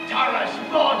 But Taras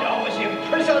Mordor was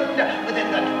imprisoned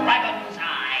within the dragon's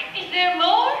eye. Is there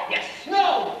more? Yes.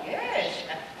 No. Yes.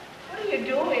 What are you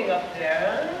doing up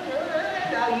there?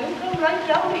 Now you come right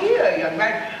down here, young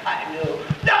man. I know.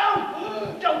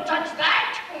 No! Don't touch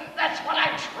that! That's what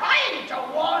I'm trying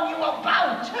to warn you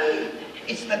about.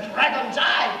 It's the dragon's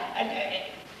eye.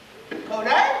 And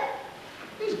Conan?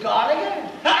 He's gone again.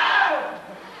 Ah!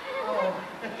 Oh.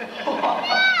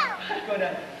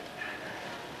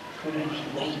 Conan,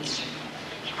 he waits.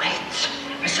 He waits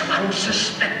for some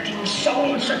unsuspecting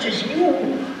soul such as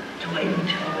you to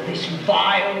enter this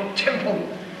vile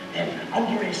temple. Then,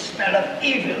 under his spell of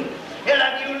evil, he'll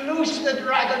have you loose the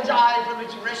dragon's eye from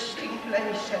its resting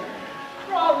place. And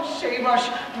God save us,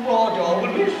 Mordor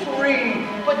will be free.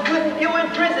 But couldn't you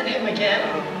imprison him again?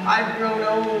 I've grown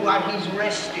old while he's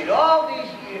rested all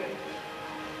these years.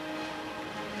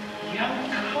 Young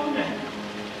Conan,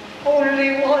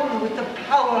 only one with the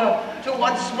power to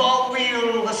once more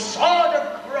wield the sword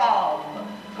of Crom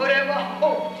could ever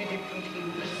hope to defeat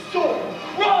him. The sword of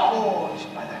Crom,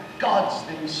 forged by the gods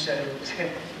themselves.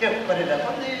 Put it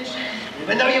up on this.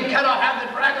 Even though you cannot have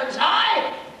the dragon's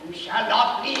eye, you shall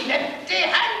not leave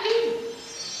empty-handed.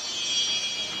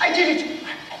 I did it.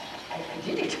 I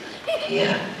did it.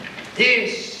 Here,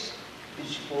 this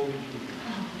is for you.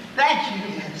 Thank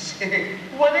you. Yes.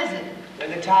 What is it? When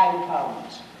the time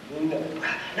comes, you'll know.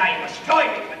 Now you must join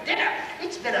me for dinner.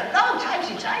 It's been a long time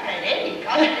since I've had any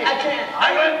company. I can't.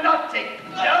 I will not take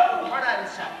no for an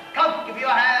answer. Come, give me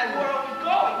your hand. Where are we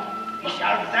going? We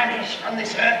shall vanish from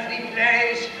this earthly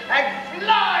place and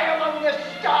fly among the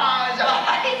stars.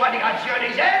 Finding our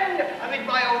journey's end amid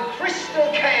my old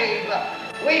crystal cave,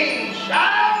 we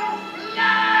shall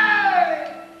fly!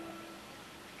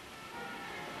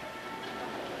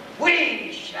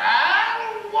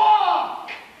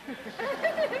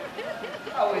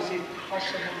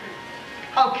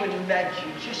 can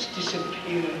imagine, just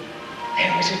disappeared.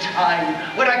 There was a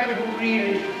time when I could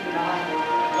really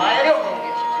fly. Fly along,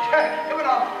 yes. Come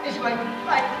along, this way.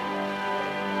 Right.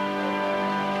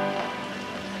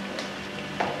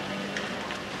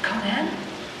 Conan?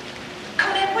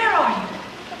 Conan, where are you?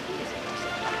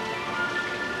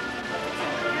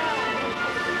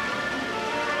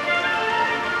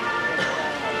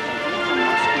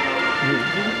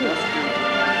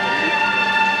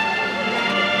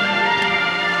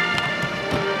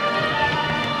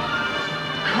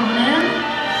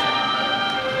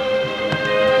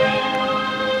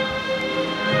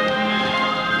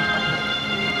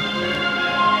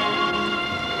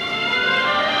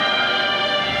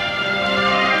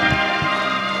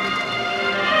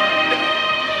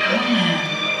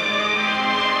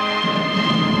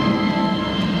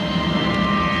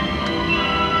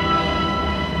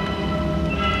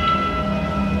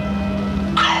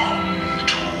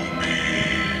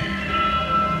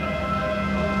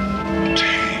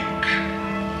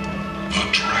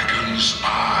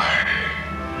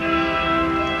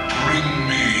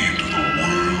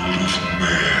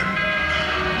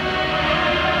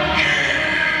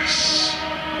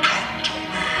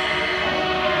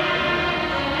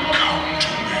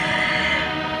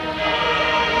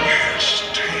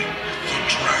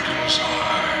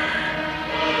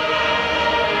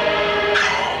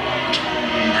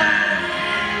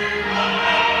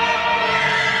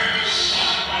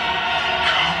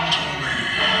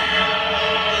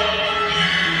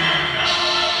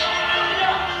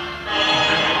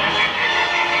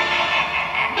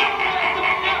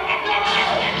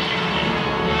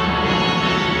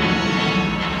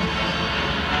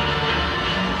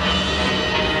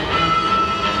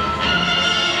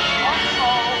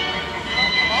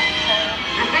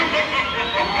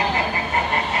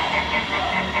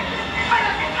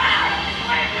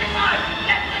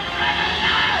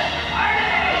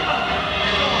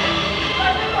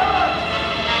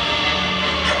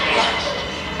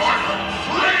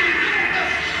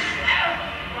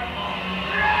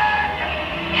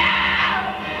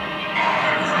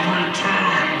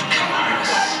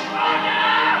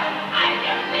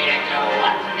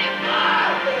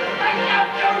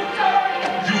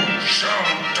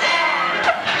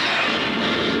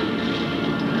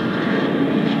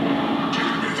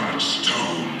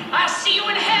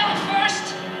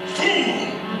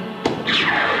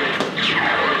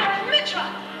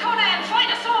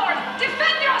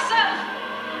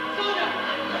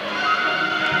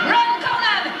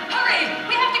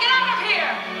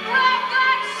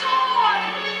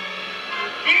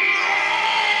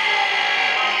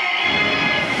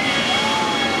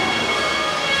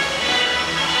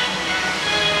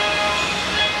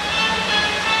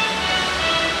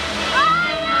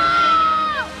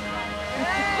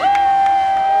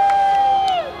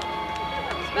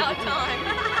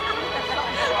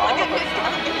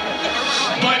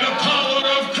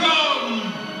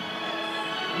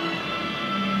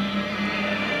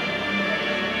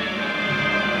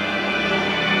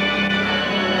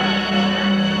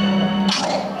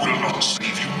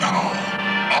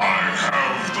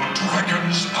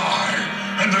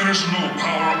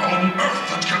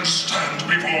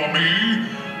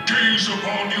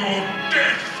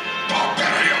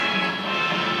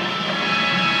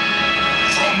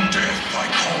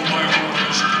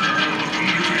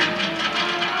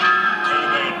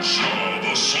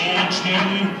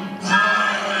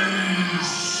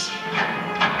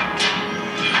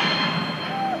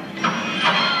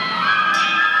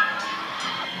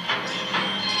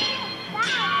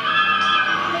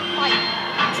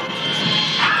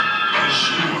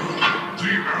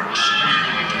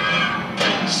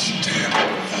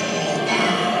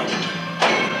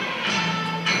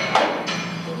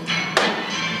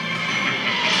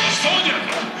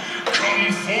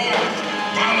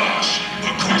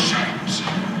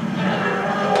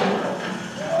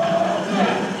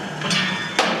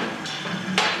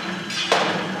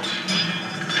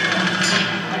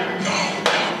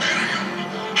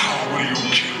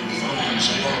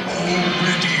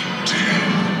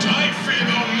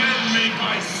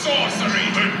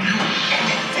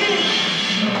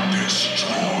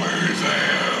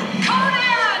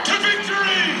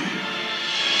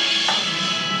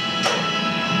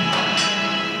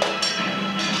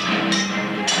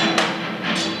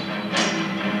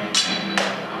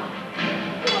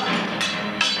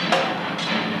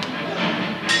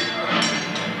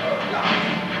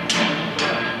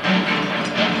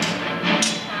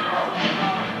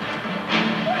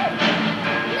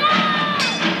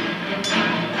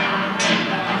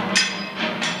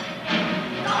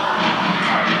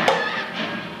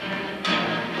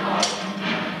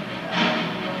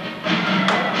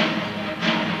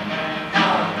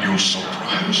 You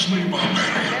surprise me,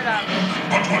 barbarian.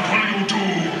 But what will you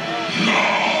do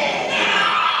now?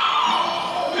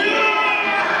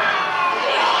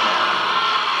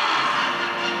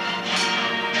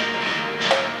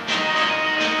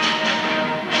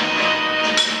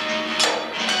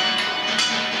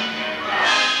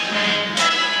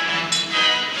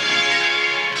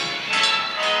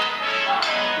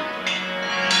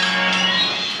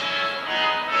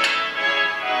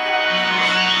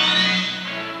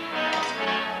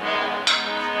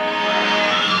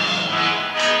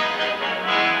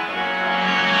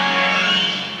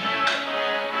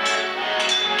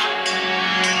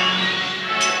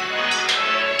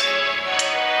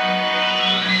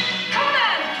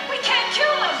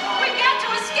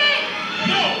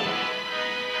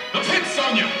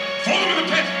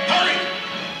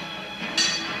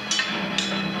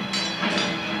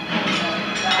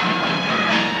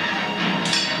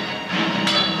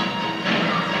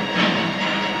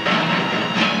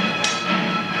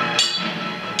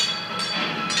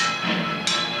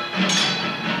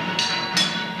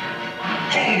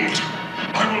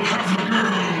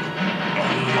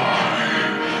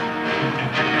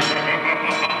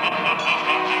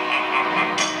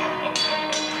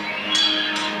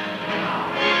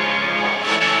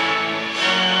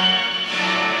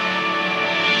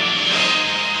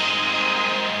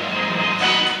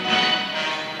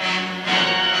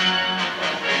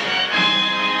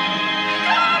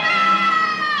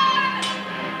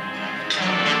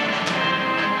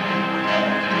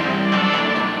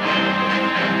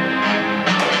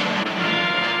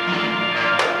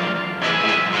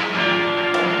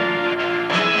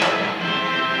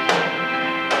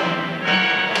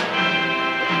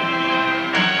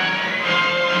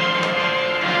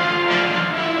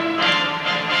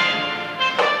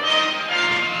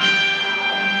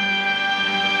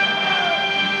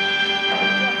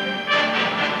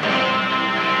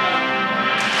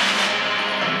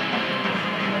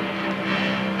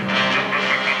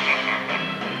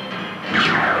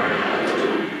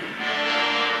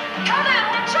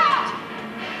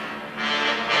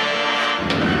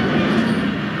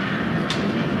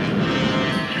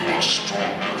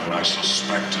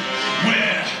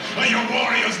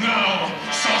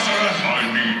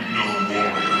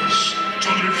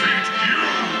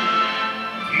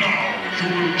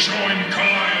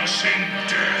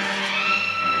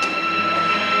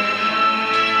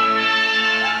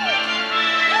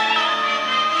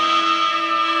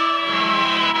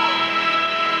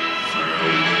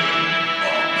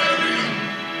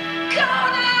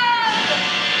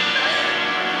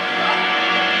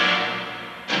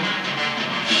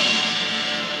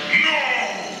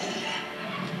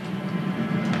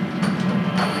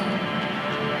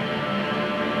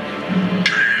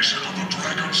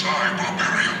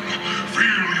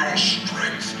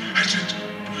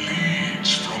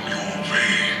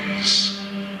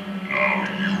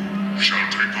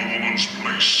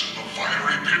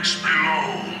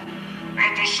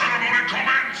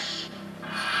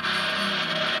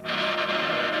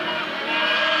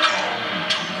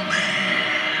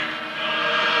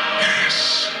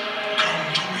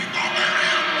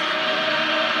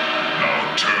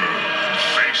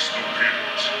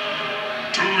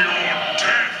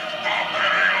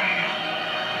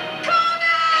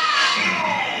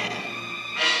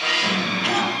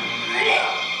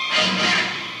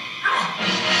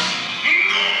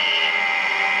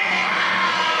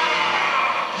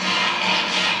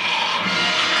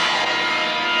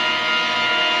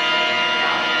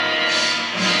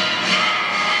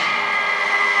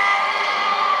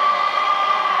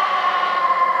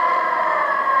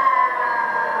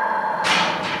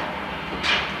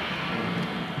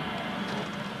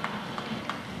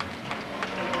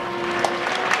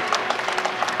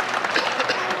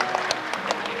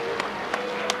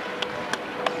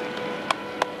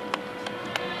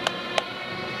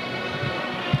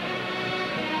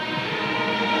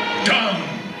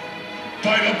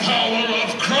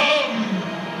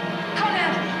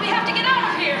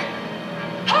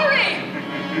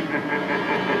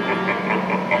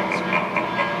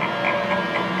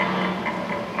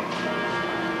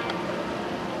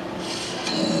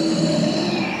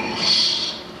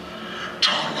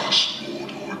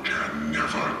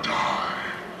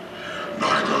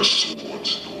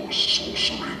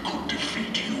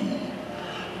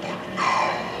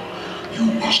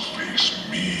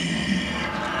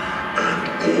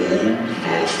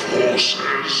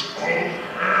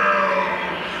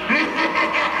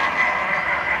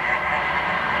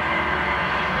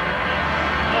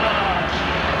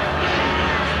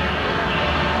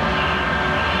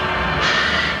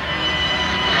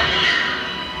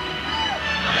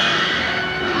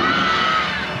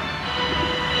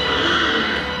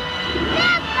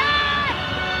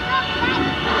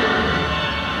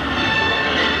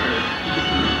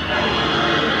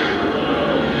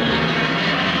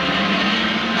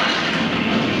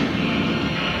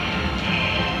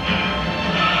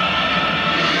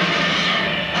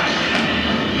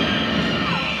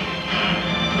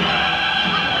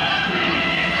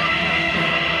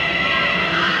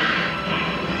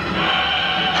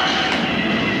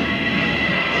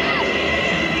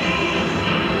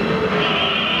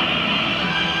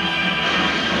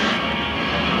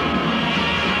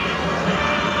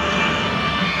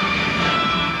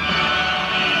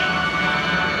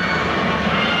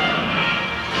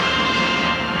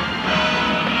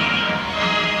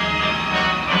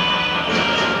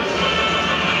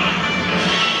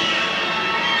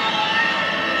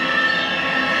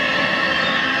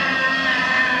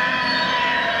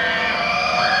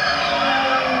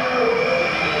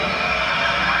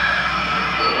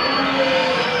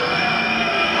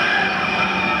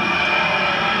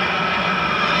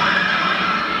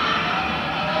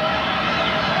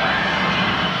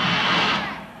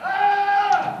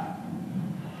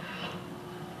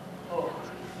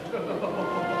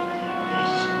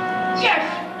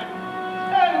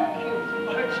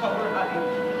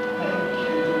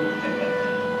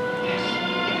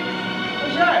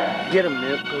 get him,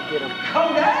 Nip. Go get him.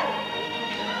 Conan?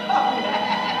 Conan.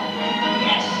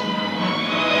 Yes.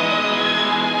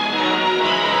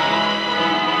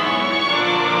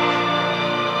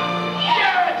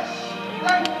 Yes!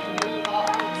 Thank you,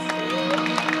 Lord.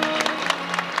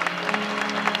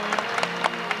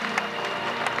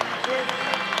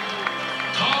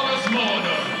 Taurus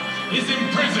Mordor is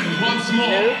imprisoned once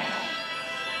more.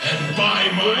 And by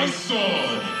my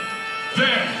sword,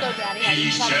 there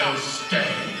he shall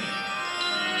stay.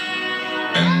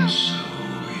 And so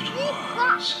it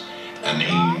was. An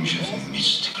age of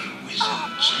mystical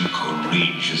wizards and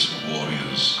courageous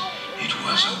warriors. It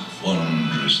was a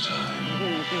wondrous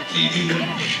time. The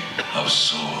age of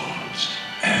swords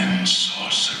and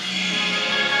sorcery.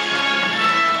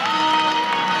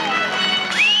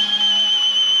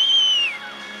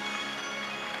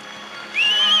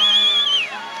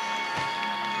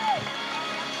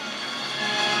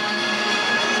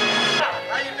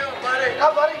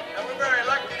 How, buddy? And we're very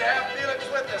lucky to have Felix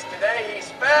with us today.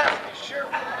 He's fast, he's sure.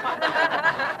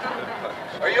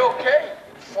 Are you okay?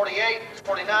 48,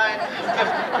 49, 50.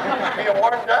 Are you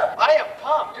warmed up? I am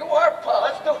pumped. You are pumped.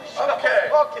 Let's do it.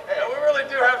 Okay. Okay. Now, we really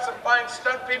do have some fine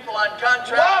stunt people on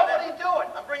contract. Wow, what are you doing?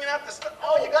 I'm bringing out the stunt.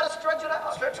 Oh, you got to stretch it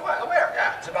out. Stretch what? Come here.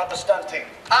 Yeah. It's about the stunt team.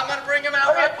 I'm going to bring him out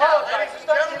I right now. apologize. Ladies and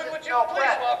Stunt gentlemen, team would is you no please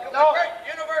threat. welcome No. the great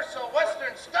Universal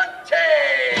Western Stunt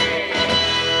Team?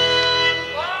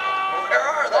 Where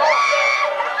are they?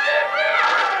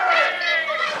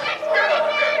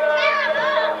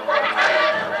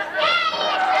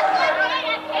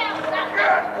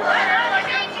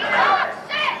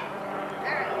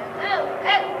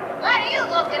 What are you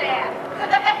looking at?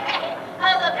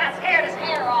 Oh, look, I scared his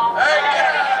hair off. Hey, get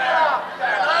out of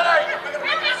there. No, no, you're going to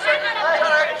make me sick.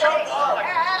 Jump off.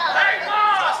 Hey,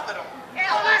 Mom!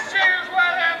 So this here's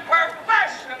where them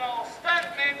professional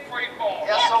stuntmen freeform.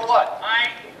 Yeah, so what?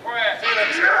 I ain't impressed.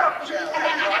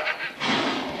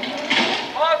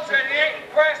 Mom said he ain't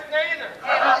impressed neither.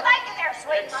 Thank you there,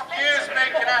 sweet muffin. Excuse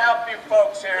me, can I help you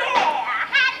folks here? Yeah,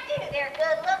 how do you do? They're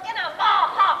good looking. I'm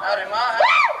all hot. Howdy, Ma.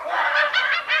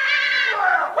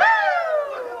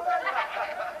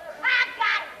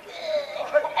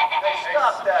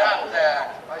 Stop that. Stop that.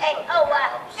 Hey,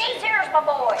 these here's my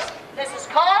boys. This is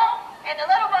Carl, and the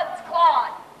little one's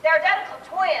Claude. They're identical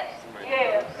twins.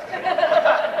 Yes.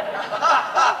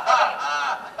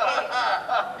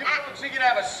 You folks, you can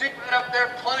have a secret up there,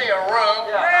 plenty of room.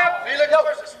 Yeah. Felix,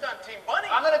 where's the stunt team? Bunny?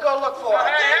 I'm going to go look for Hey,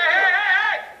 it. hey, hey,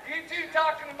 hey! You two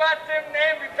talking about them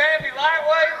namby-pamby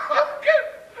lightweights?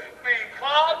 Me and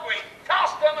Claude, we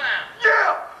tossed them out.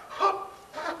 Yeah!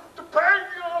 The pain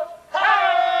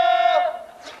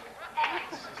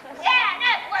Yeah,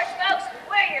 no worse, folks.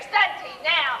 We're your stunt team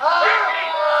now.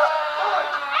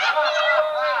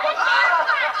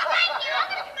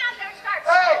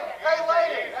 Hey,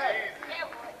 lady. Hey.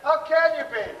 How can you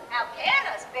be? How can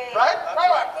us be? Right?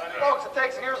 Folks, it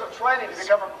takes years of training to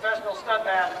become a professional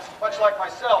stuntman, much like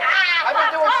myself. I've been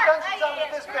doing stunts since I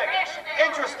was this big.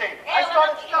 Interesting. I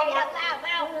started stumbling.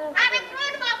 I've been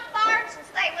throwing them off the barn since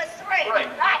they was 3. Right.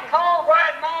 Right, Cole?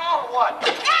 Right, Ma? What?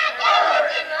 Go! Go!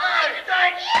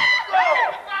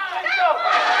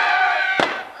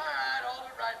 Alright, hold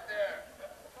it right there.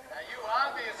 Now, you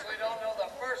obviously don't know the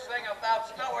first thing about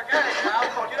stunt work anyhow.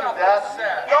 Get off the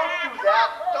set. Don't do that.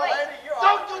 Lady, you're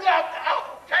Don't do that.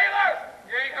 Taylor!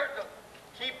 You ain't heard the...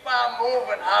 Keep on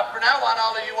moving, Hopper. Now I want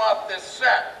all of you off this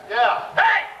set. Yeah.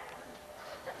 Hey!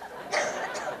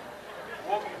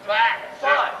 We'll be back.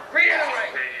 Fine.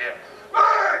 Reiterate.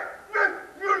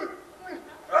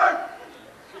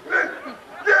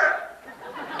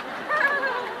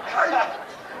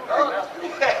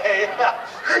 Hey.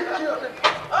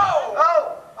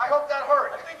 Oh, I hope that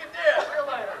hurt. I think it did. See you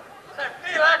later. Hey,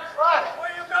 Felix, Right.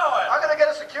 where you going? I'm gonna get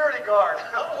a security guard.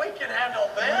 Oh, we can handle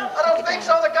them. I don't think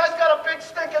so. The guy's got a big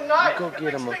stinking knife. Go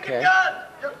get him, okay? Gun.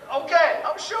 Okay.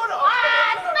 I'm shooting.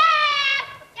 Smack!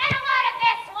 Get a load of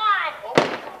this one!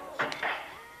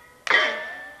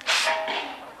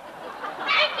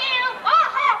 Thank you!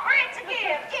 Prince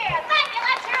again! Yeah, thank you!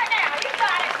 Let's hear it now! You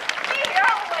got it! See your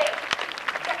own way!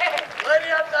 Lady,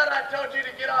 I thought I told you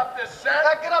to get off this set.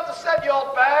 Now get up the set, you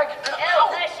old bag.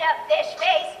 Oh, hush up, fish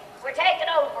face! We're taking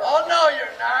over! Oh, no,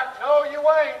 you're not. No, you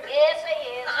ain't. Yes, he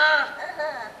is!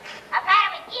 I'm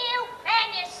having you and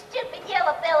your stupid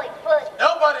yellow-bellied buddy!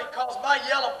 Nobody calls my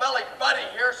yellow-bellied buddy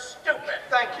here stupid.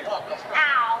 Thank you. Ow,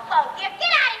 Bo, get out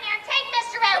of here and take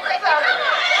Mr. L with you!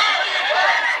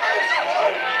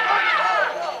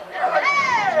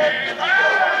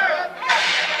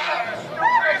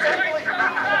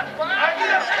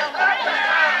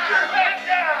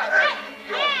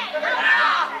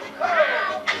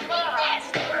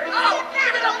 Come on!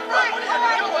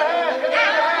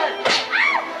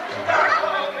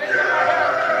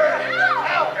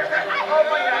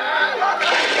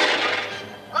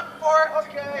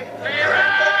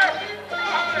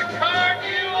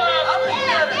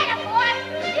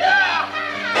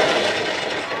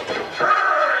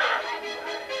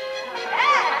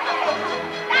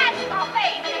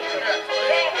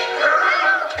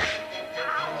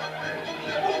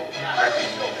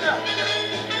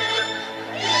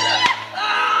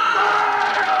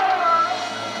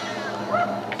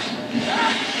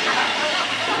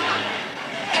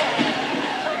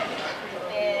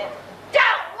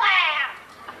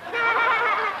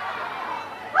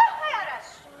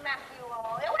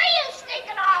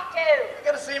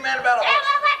 seaman about a horse?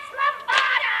 Let's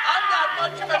Lombardo! I'm not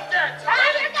much of a debt. Oh,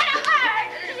 you're gonna learn!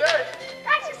 Easy.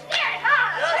 Got you scared,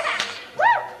 huh? Yes. Woo!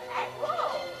 Hey,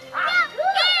 whoa! I'm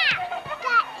good. I'm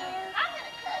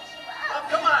gonna cut you up. Oh,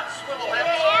 come on, swivel head.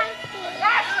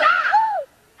 Now stop!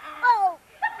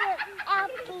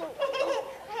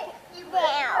 You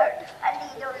better. A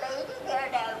little lady there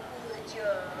now, would you?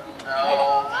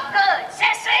 No. Good,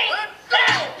 sissy!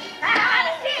 Good!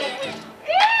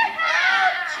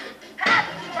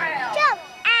 Jump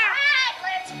out!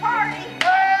 Let's party!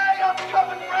 Hey, I'm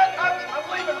coming, Fred. I'm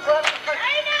leaving, Fred.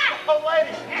 Hey, now! Oh,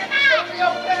 lady. Come It'll be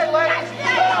okay, lady.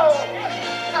 Whoa.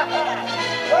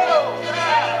 Whoa.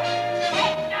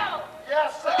 Hey, no!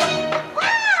 Yes, sir.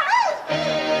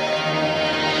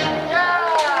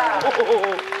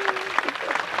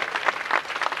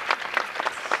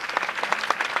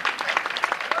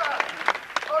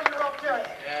 Oh, you're okay.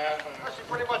 Yeah. She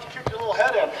pretty much kicked your little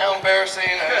head in. How embarrassing.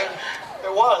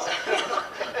 It was.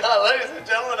 Ladies and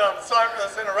gentlemen, I'm sorry for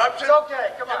this interruption. It's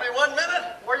okay. Come on. Give me 1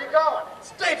 minute. Where are you going?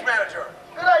 Stage manager.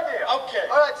 Good idea. Okay.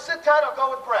 All right, sit tight. I'll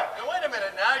go with Brett. Now, wait a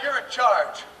minute now. You're in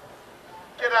charge.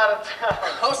 Get out of town.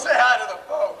 Go say hi to the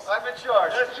folks. I'm in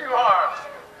charge. Yes, you are.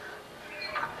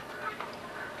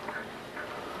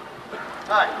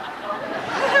 Hi.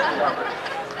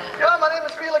 Yeah, my name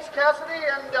is Felix Cassidy,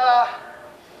 and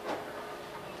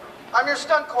I'm your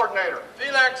stunt coordinator.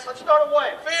 Felix. Let's start a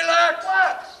wave. Felix.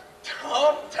 What?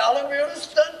 Don't tell him you're the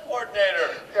stunt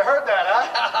coordinator. You heard that,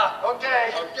 huh?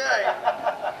 Okay. Okay.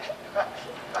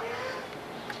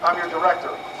 I'm your director.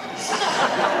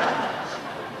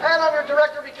 And I'm your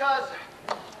director because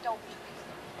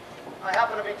I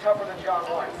happen to be tougher than John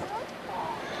White.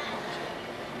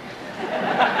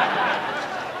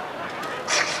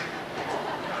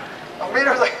 I'm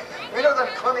meaner than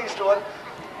Clint Eastwood.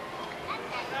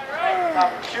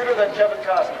 I'm cuter than Kevin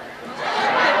Costner.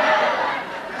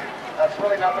 That's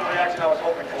really not the reaction I was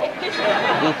hoping for.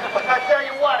 But I tell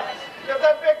you what, if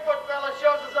that Bigfoot fella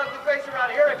shows his ugly face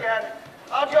around here again,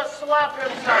 I'll just slap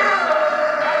him some.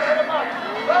 I'll hit him up.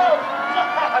 Oh,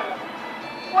 God.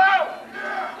 Whoa!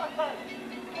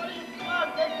 Come on,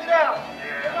 take me down.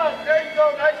 Come on, there you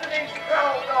go, nice and easy.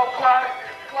 Oh, no, Claude.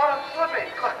 Claude, I'm slipping.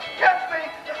 Catch me.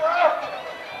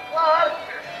 Claude.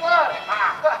 Claude.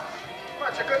 Well,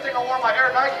 it's a good thing I wore my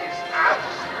Air Nikes.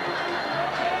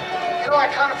 You know, I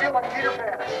kind of feel like Peter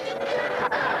Pan.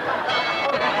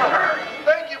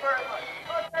 Thank you very much.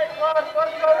 Okay, Claude,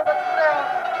 let's go to the down.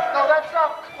 No, that's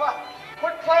up.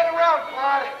 Quit playing around,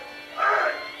 Claude.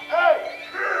 Hey!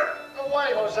 No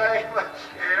way, Jose.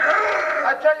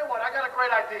 I tell you what, I got a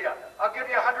great idea. I'll give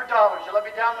you $100. You let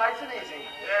me down nice and easy.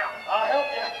 Yeah. I'll help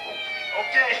you.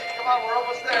 Okay, come on, we're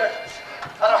almost there.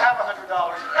 I don't have $100.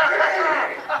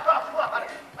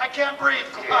 I can't breathe.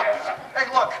 Hey,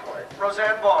 look,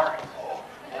 Roseanne Barr.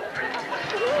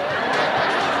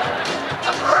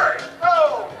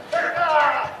 Oh!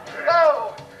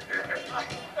 Oh!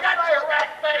 Got your rat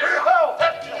face! Oh!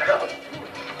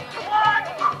 What?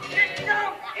 Did you?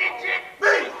 Idiot!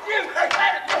 Me! You! Hey!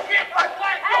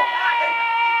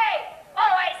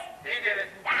 Boys! He did it.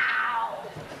 Now!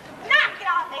 Knock it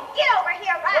off and get over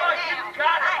here right Well, now! you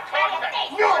gotta I tell you, talk these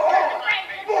to- boys are the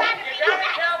greatest You time to be gotta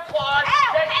back. tell Claude Oh,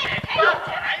 that hey, it's hey, not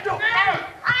hey, right. hey,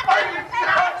 I'm gonna say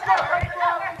it's over, it's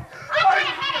over. I'm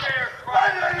gonna hit it. There,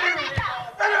 Let Claude. me go.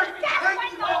 That's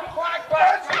one more.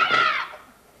 Quiet, Shut up!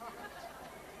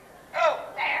 Oh,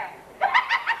 There.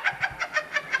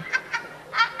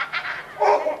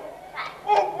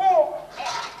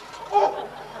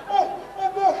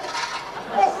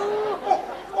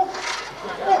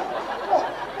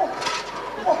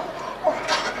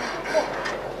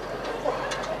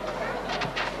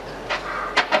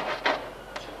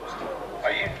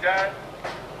 are you done?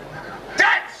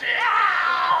 That's it!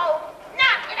 No!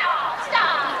 Knock it off!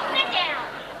 Stop! Sit down!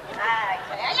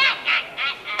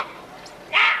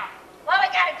 Now, what we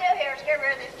gotta do here is get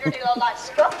rid of these dirty little like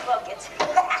skunk buckets.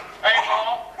 Hey,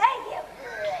 Paul. Thank you.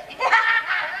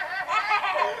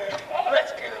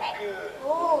 Let's get him good.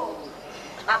 Ooh,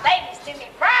 my baby's to me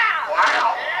proud.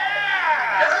 Wow.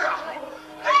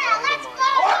 Well, let's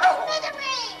go to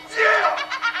Smithereens.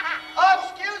 Oh,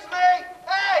 excuse me!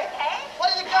 Hey! What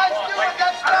are you guys doing with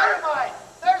that dynamite?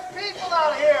 There's people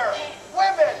out here!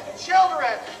 Women,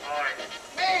 children,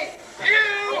 me! You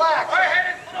Relax. are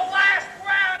headed for the last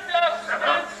roundup,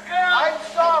 Spin Scum. I'm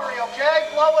sorry, okay?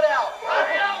 Blow it out.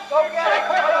 Go get it.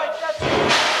 All right, that's it.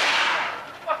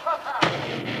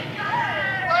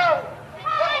 Whoa!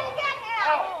 Let's get him.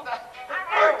 Ow.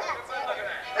 What's that looking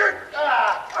at?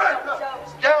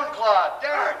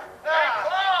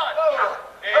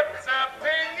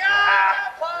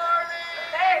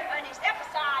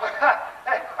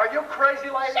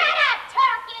 crazy lady? Shut up,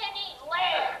 turkey, and eat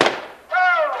lamb.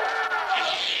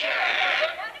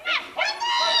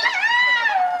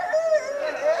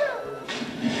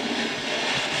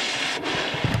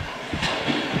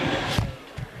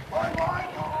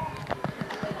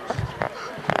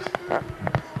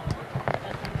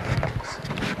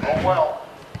 Oh, well.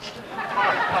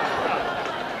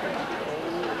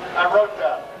 I wrote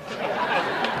that.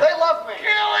 They love me.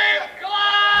 Kill him,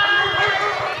 Clyde!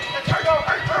 Let's go.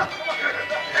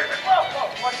 Whoa, whoa,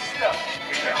 what's this stuff?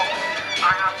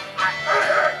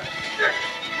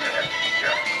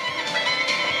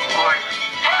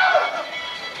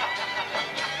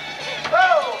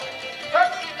 Oh,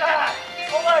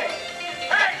 away.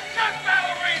 Hey, stunt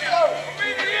ballerina! Oh. Me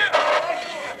to you!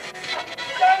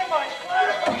 Dynamite.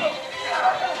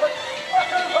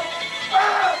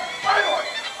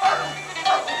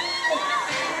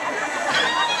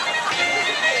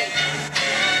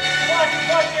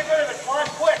 Come on, get rid of it. Come on,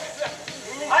 quick.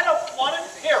 I don't want it.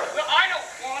 Here. No, I don't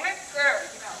want it. There.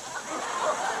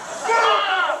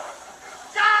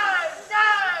 Dive,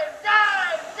 dive,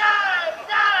 dive, dive,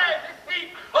 dive.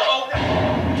 Uh-oh.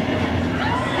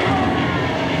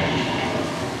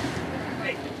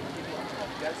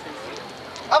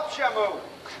 Up, Shamu.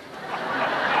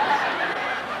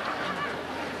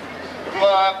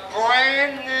 My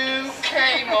brand new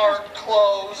Kmart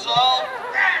clothes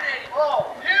already.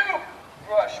 Oh, You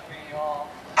brush me off.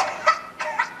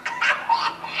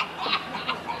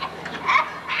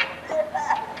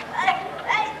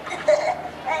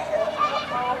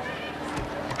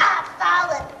 I've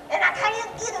fallen, and I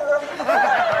can't get up.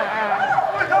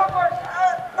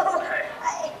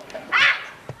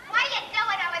 What are you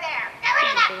doing over there? Get rid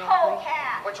of that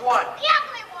polecat. which one? The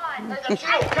ugly one. That's you.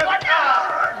 Come on.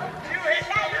 You hit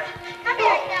me. Come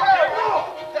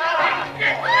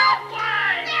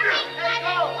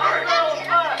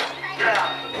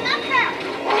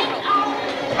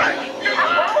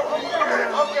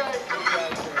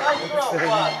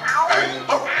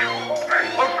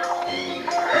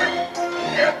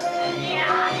here,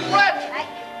 Brett!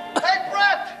 Hey,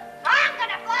 Brett! I'm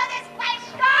gonna blow this place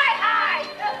sky high.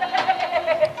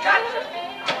 Gotcha.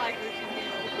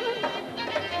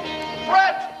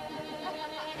 Brett!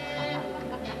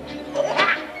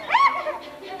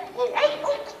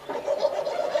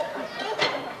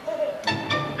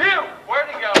 You! Where'd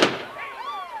he go?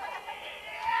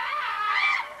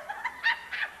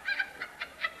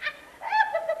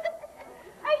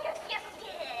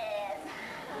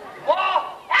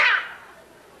 Whoa!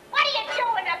 What are you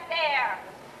doing up there?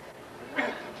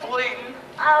 Bleeding.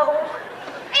 Oh,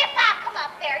 if I come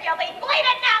up there, you'll be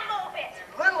bleeding. Now move it.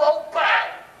 Little old bag.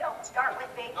 Don't start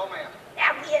with me. No, ma'am.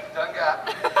 Now get. Done got.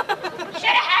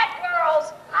 Should have had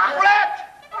girls. Brett!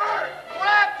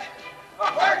 Brett!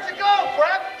 Where'd you go,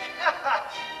 Brett?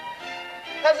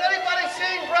 Has anybody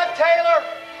seen Brett Taylor?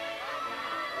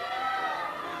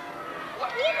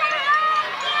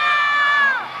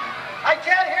 I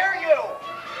can't hear you.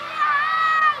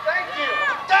 Thank you.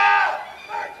 Ah!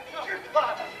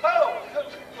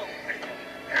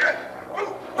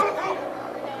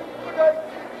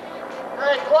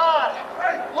 Hey, Claude.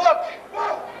 Look.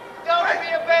 Don't be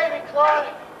a baby, Claude.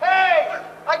 Hey,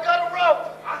 I got a rope.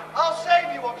 I'll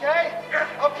save you, okay?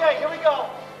 Okay, here we go.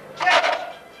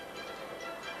 Catch.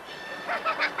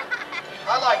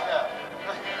 I like that.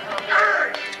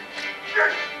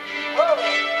 Whoa.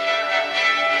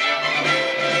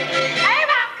 Hey,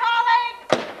 I'm calling.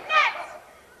 Next.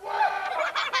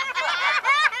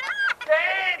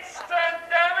 Dance, stunt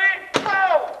dummy. No.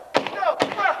 No.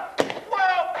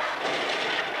 Whoa.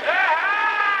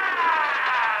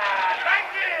 Thank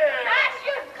you. Gosh,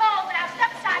 you're cold now.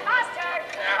 Step aside, mustard.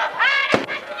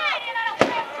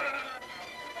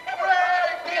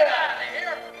 Brett, get out of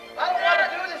here. I don't want to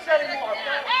do this anymore.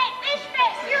 Hey, fish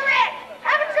face, you're in.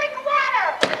 Have a drink of water.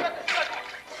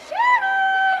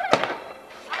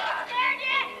 Scared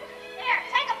yet? Here,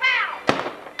 take a bow.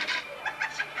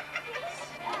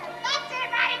 That's it,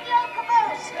 right in the old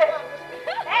caboose.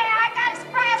 Hey, I got a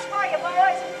surprise for you,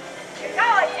 boys. You're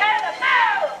going to the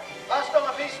moon. Hasta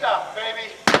la vista,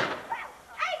 baby.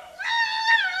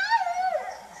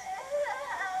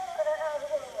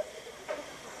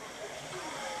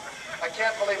 I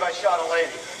can't believe I shot a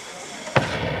lady.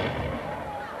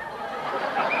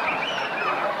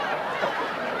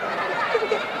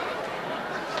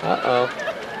 Uh-oh.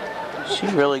 She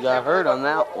really got hurt on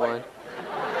that one.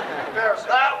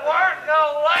 That weren't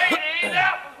no lady.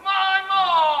 That was my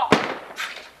ma.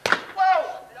 Whoa!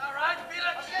 All right,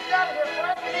 Felix. Get out of here,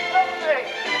 Brett. Help me.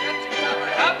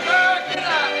 Up there, get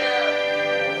out of here.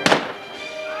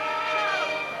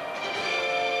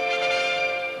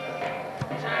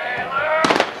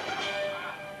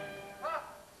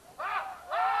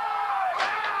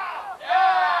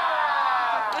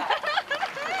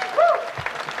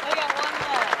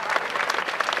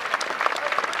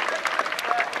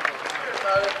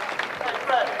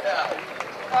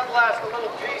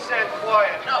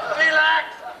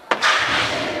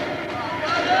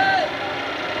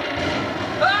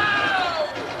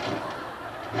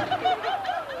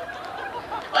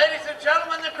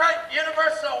 Cartwright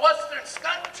Universal Western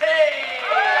Stunt Team.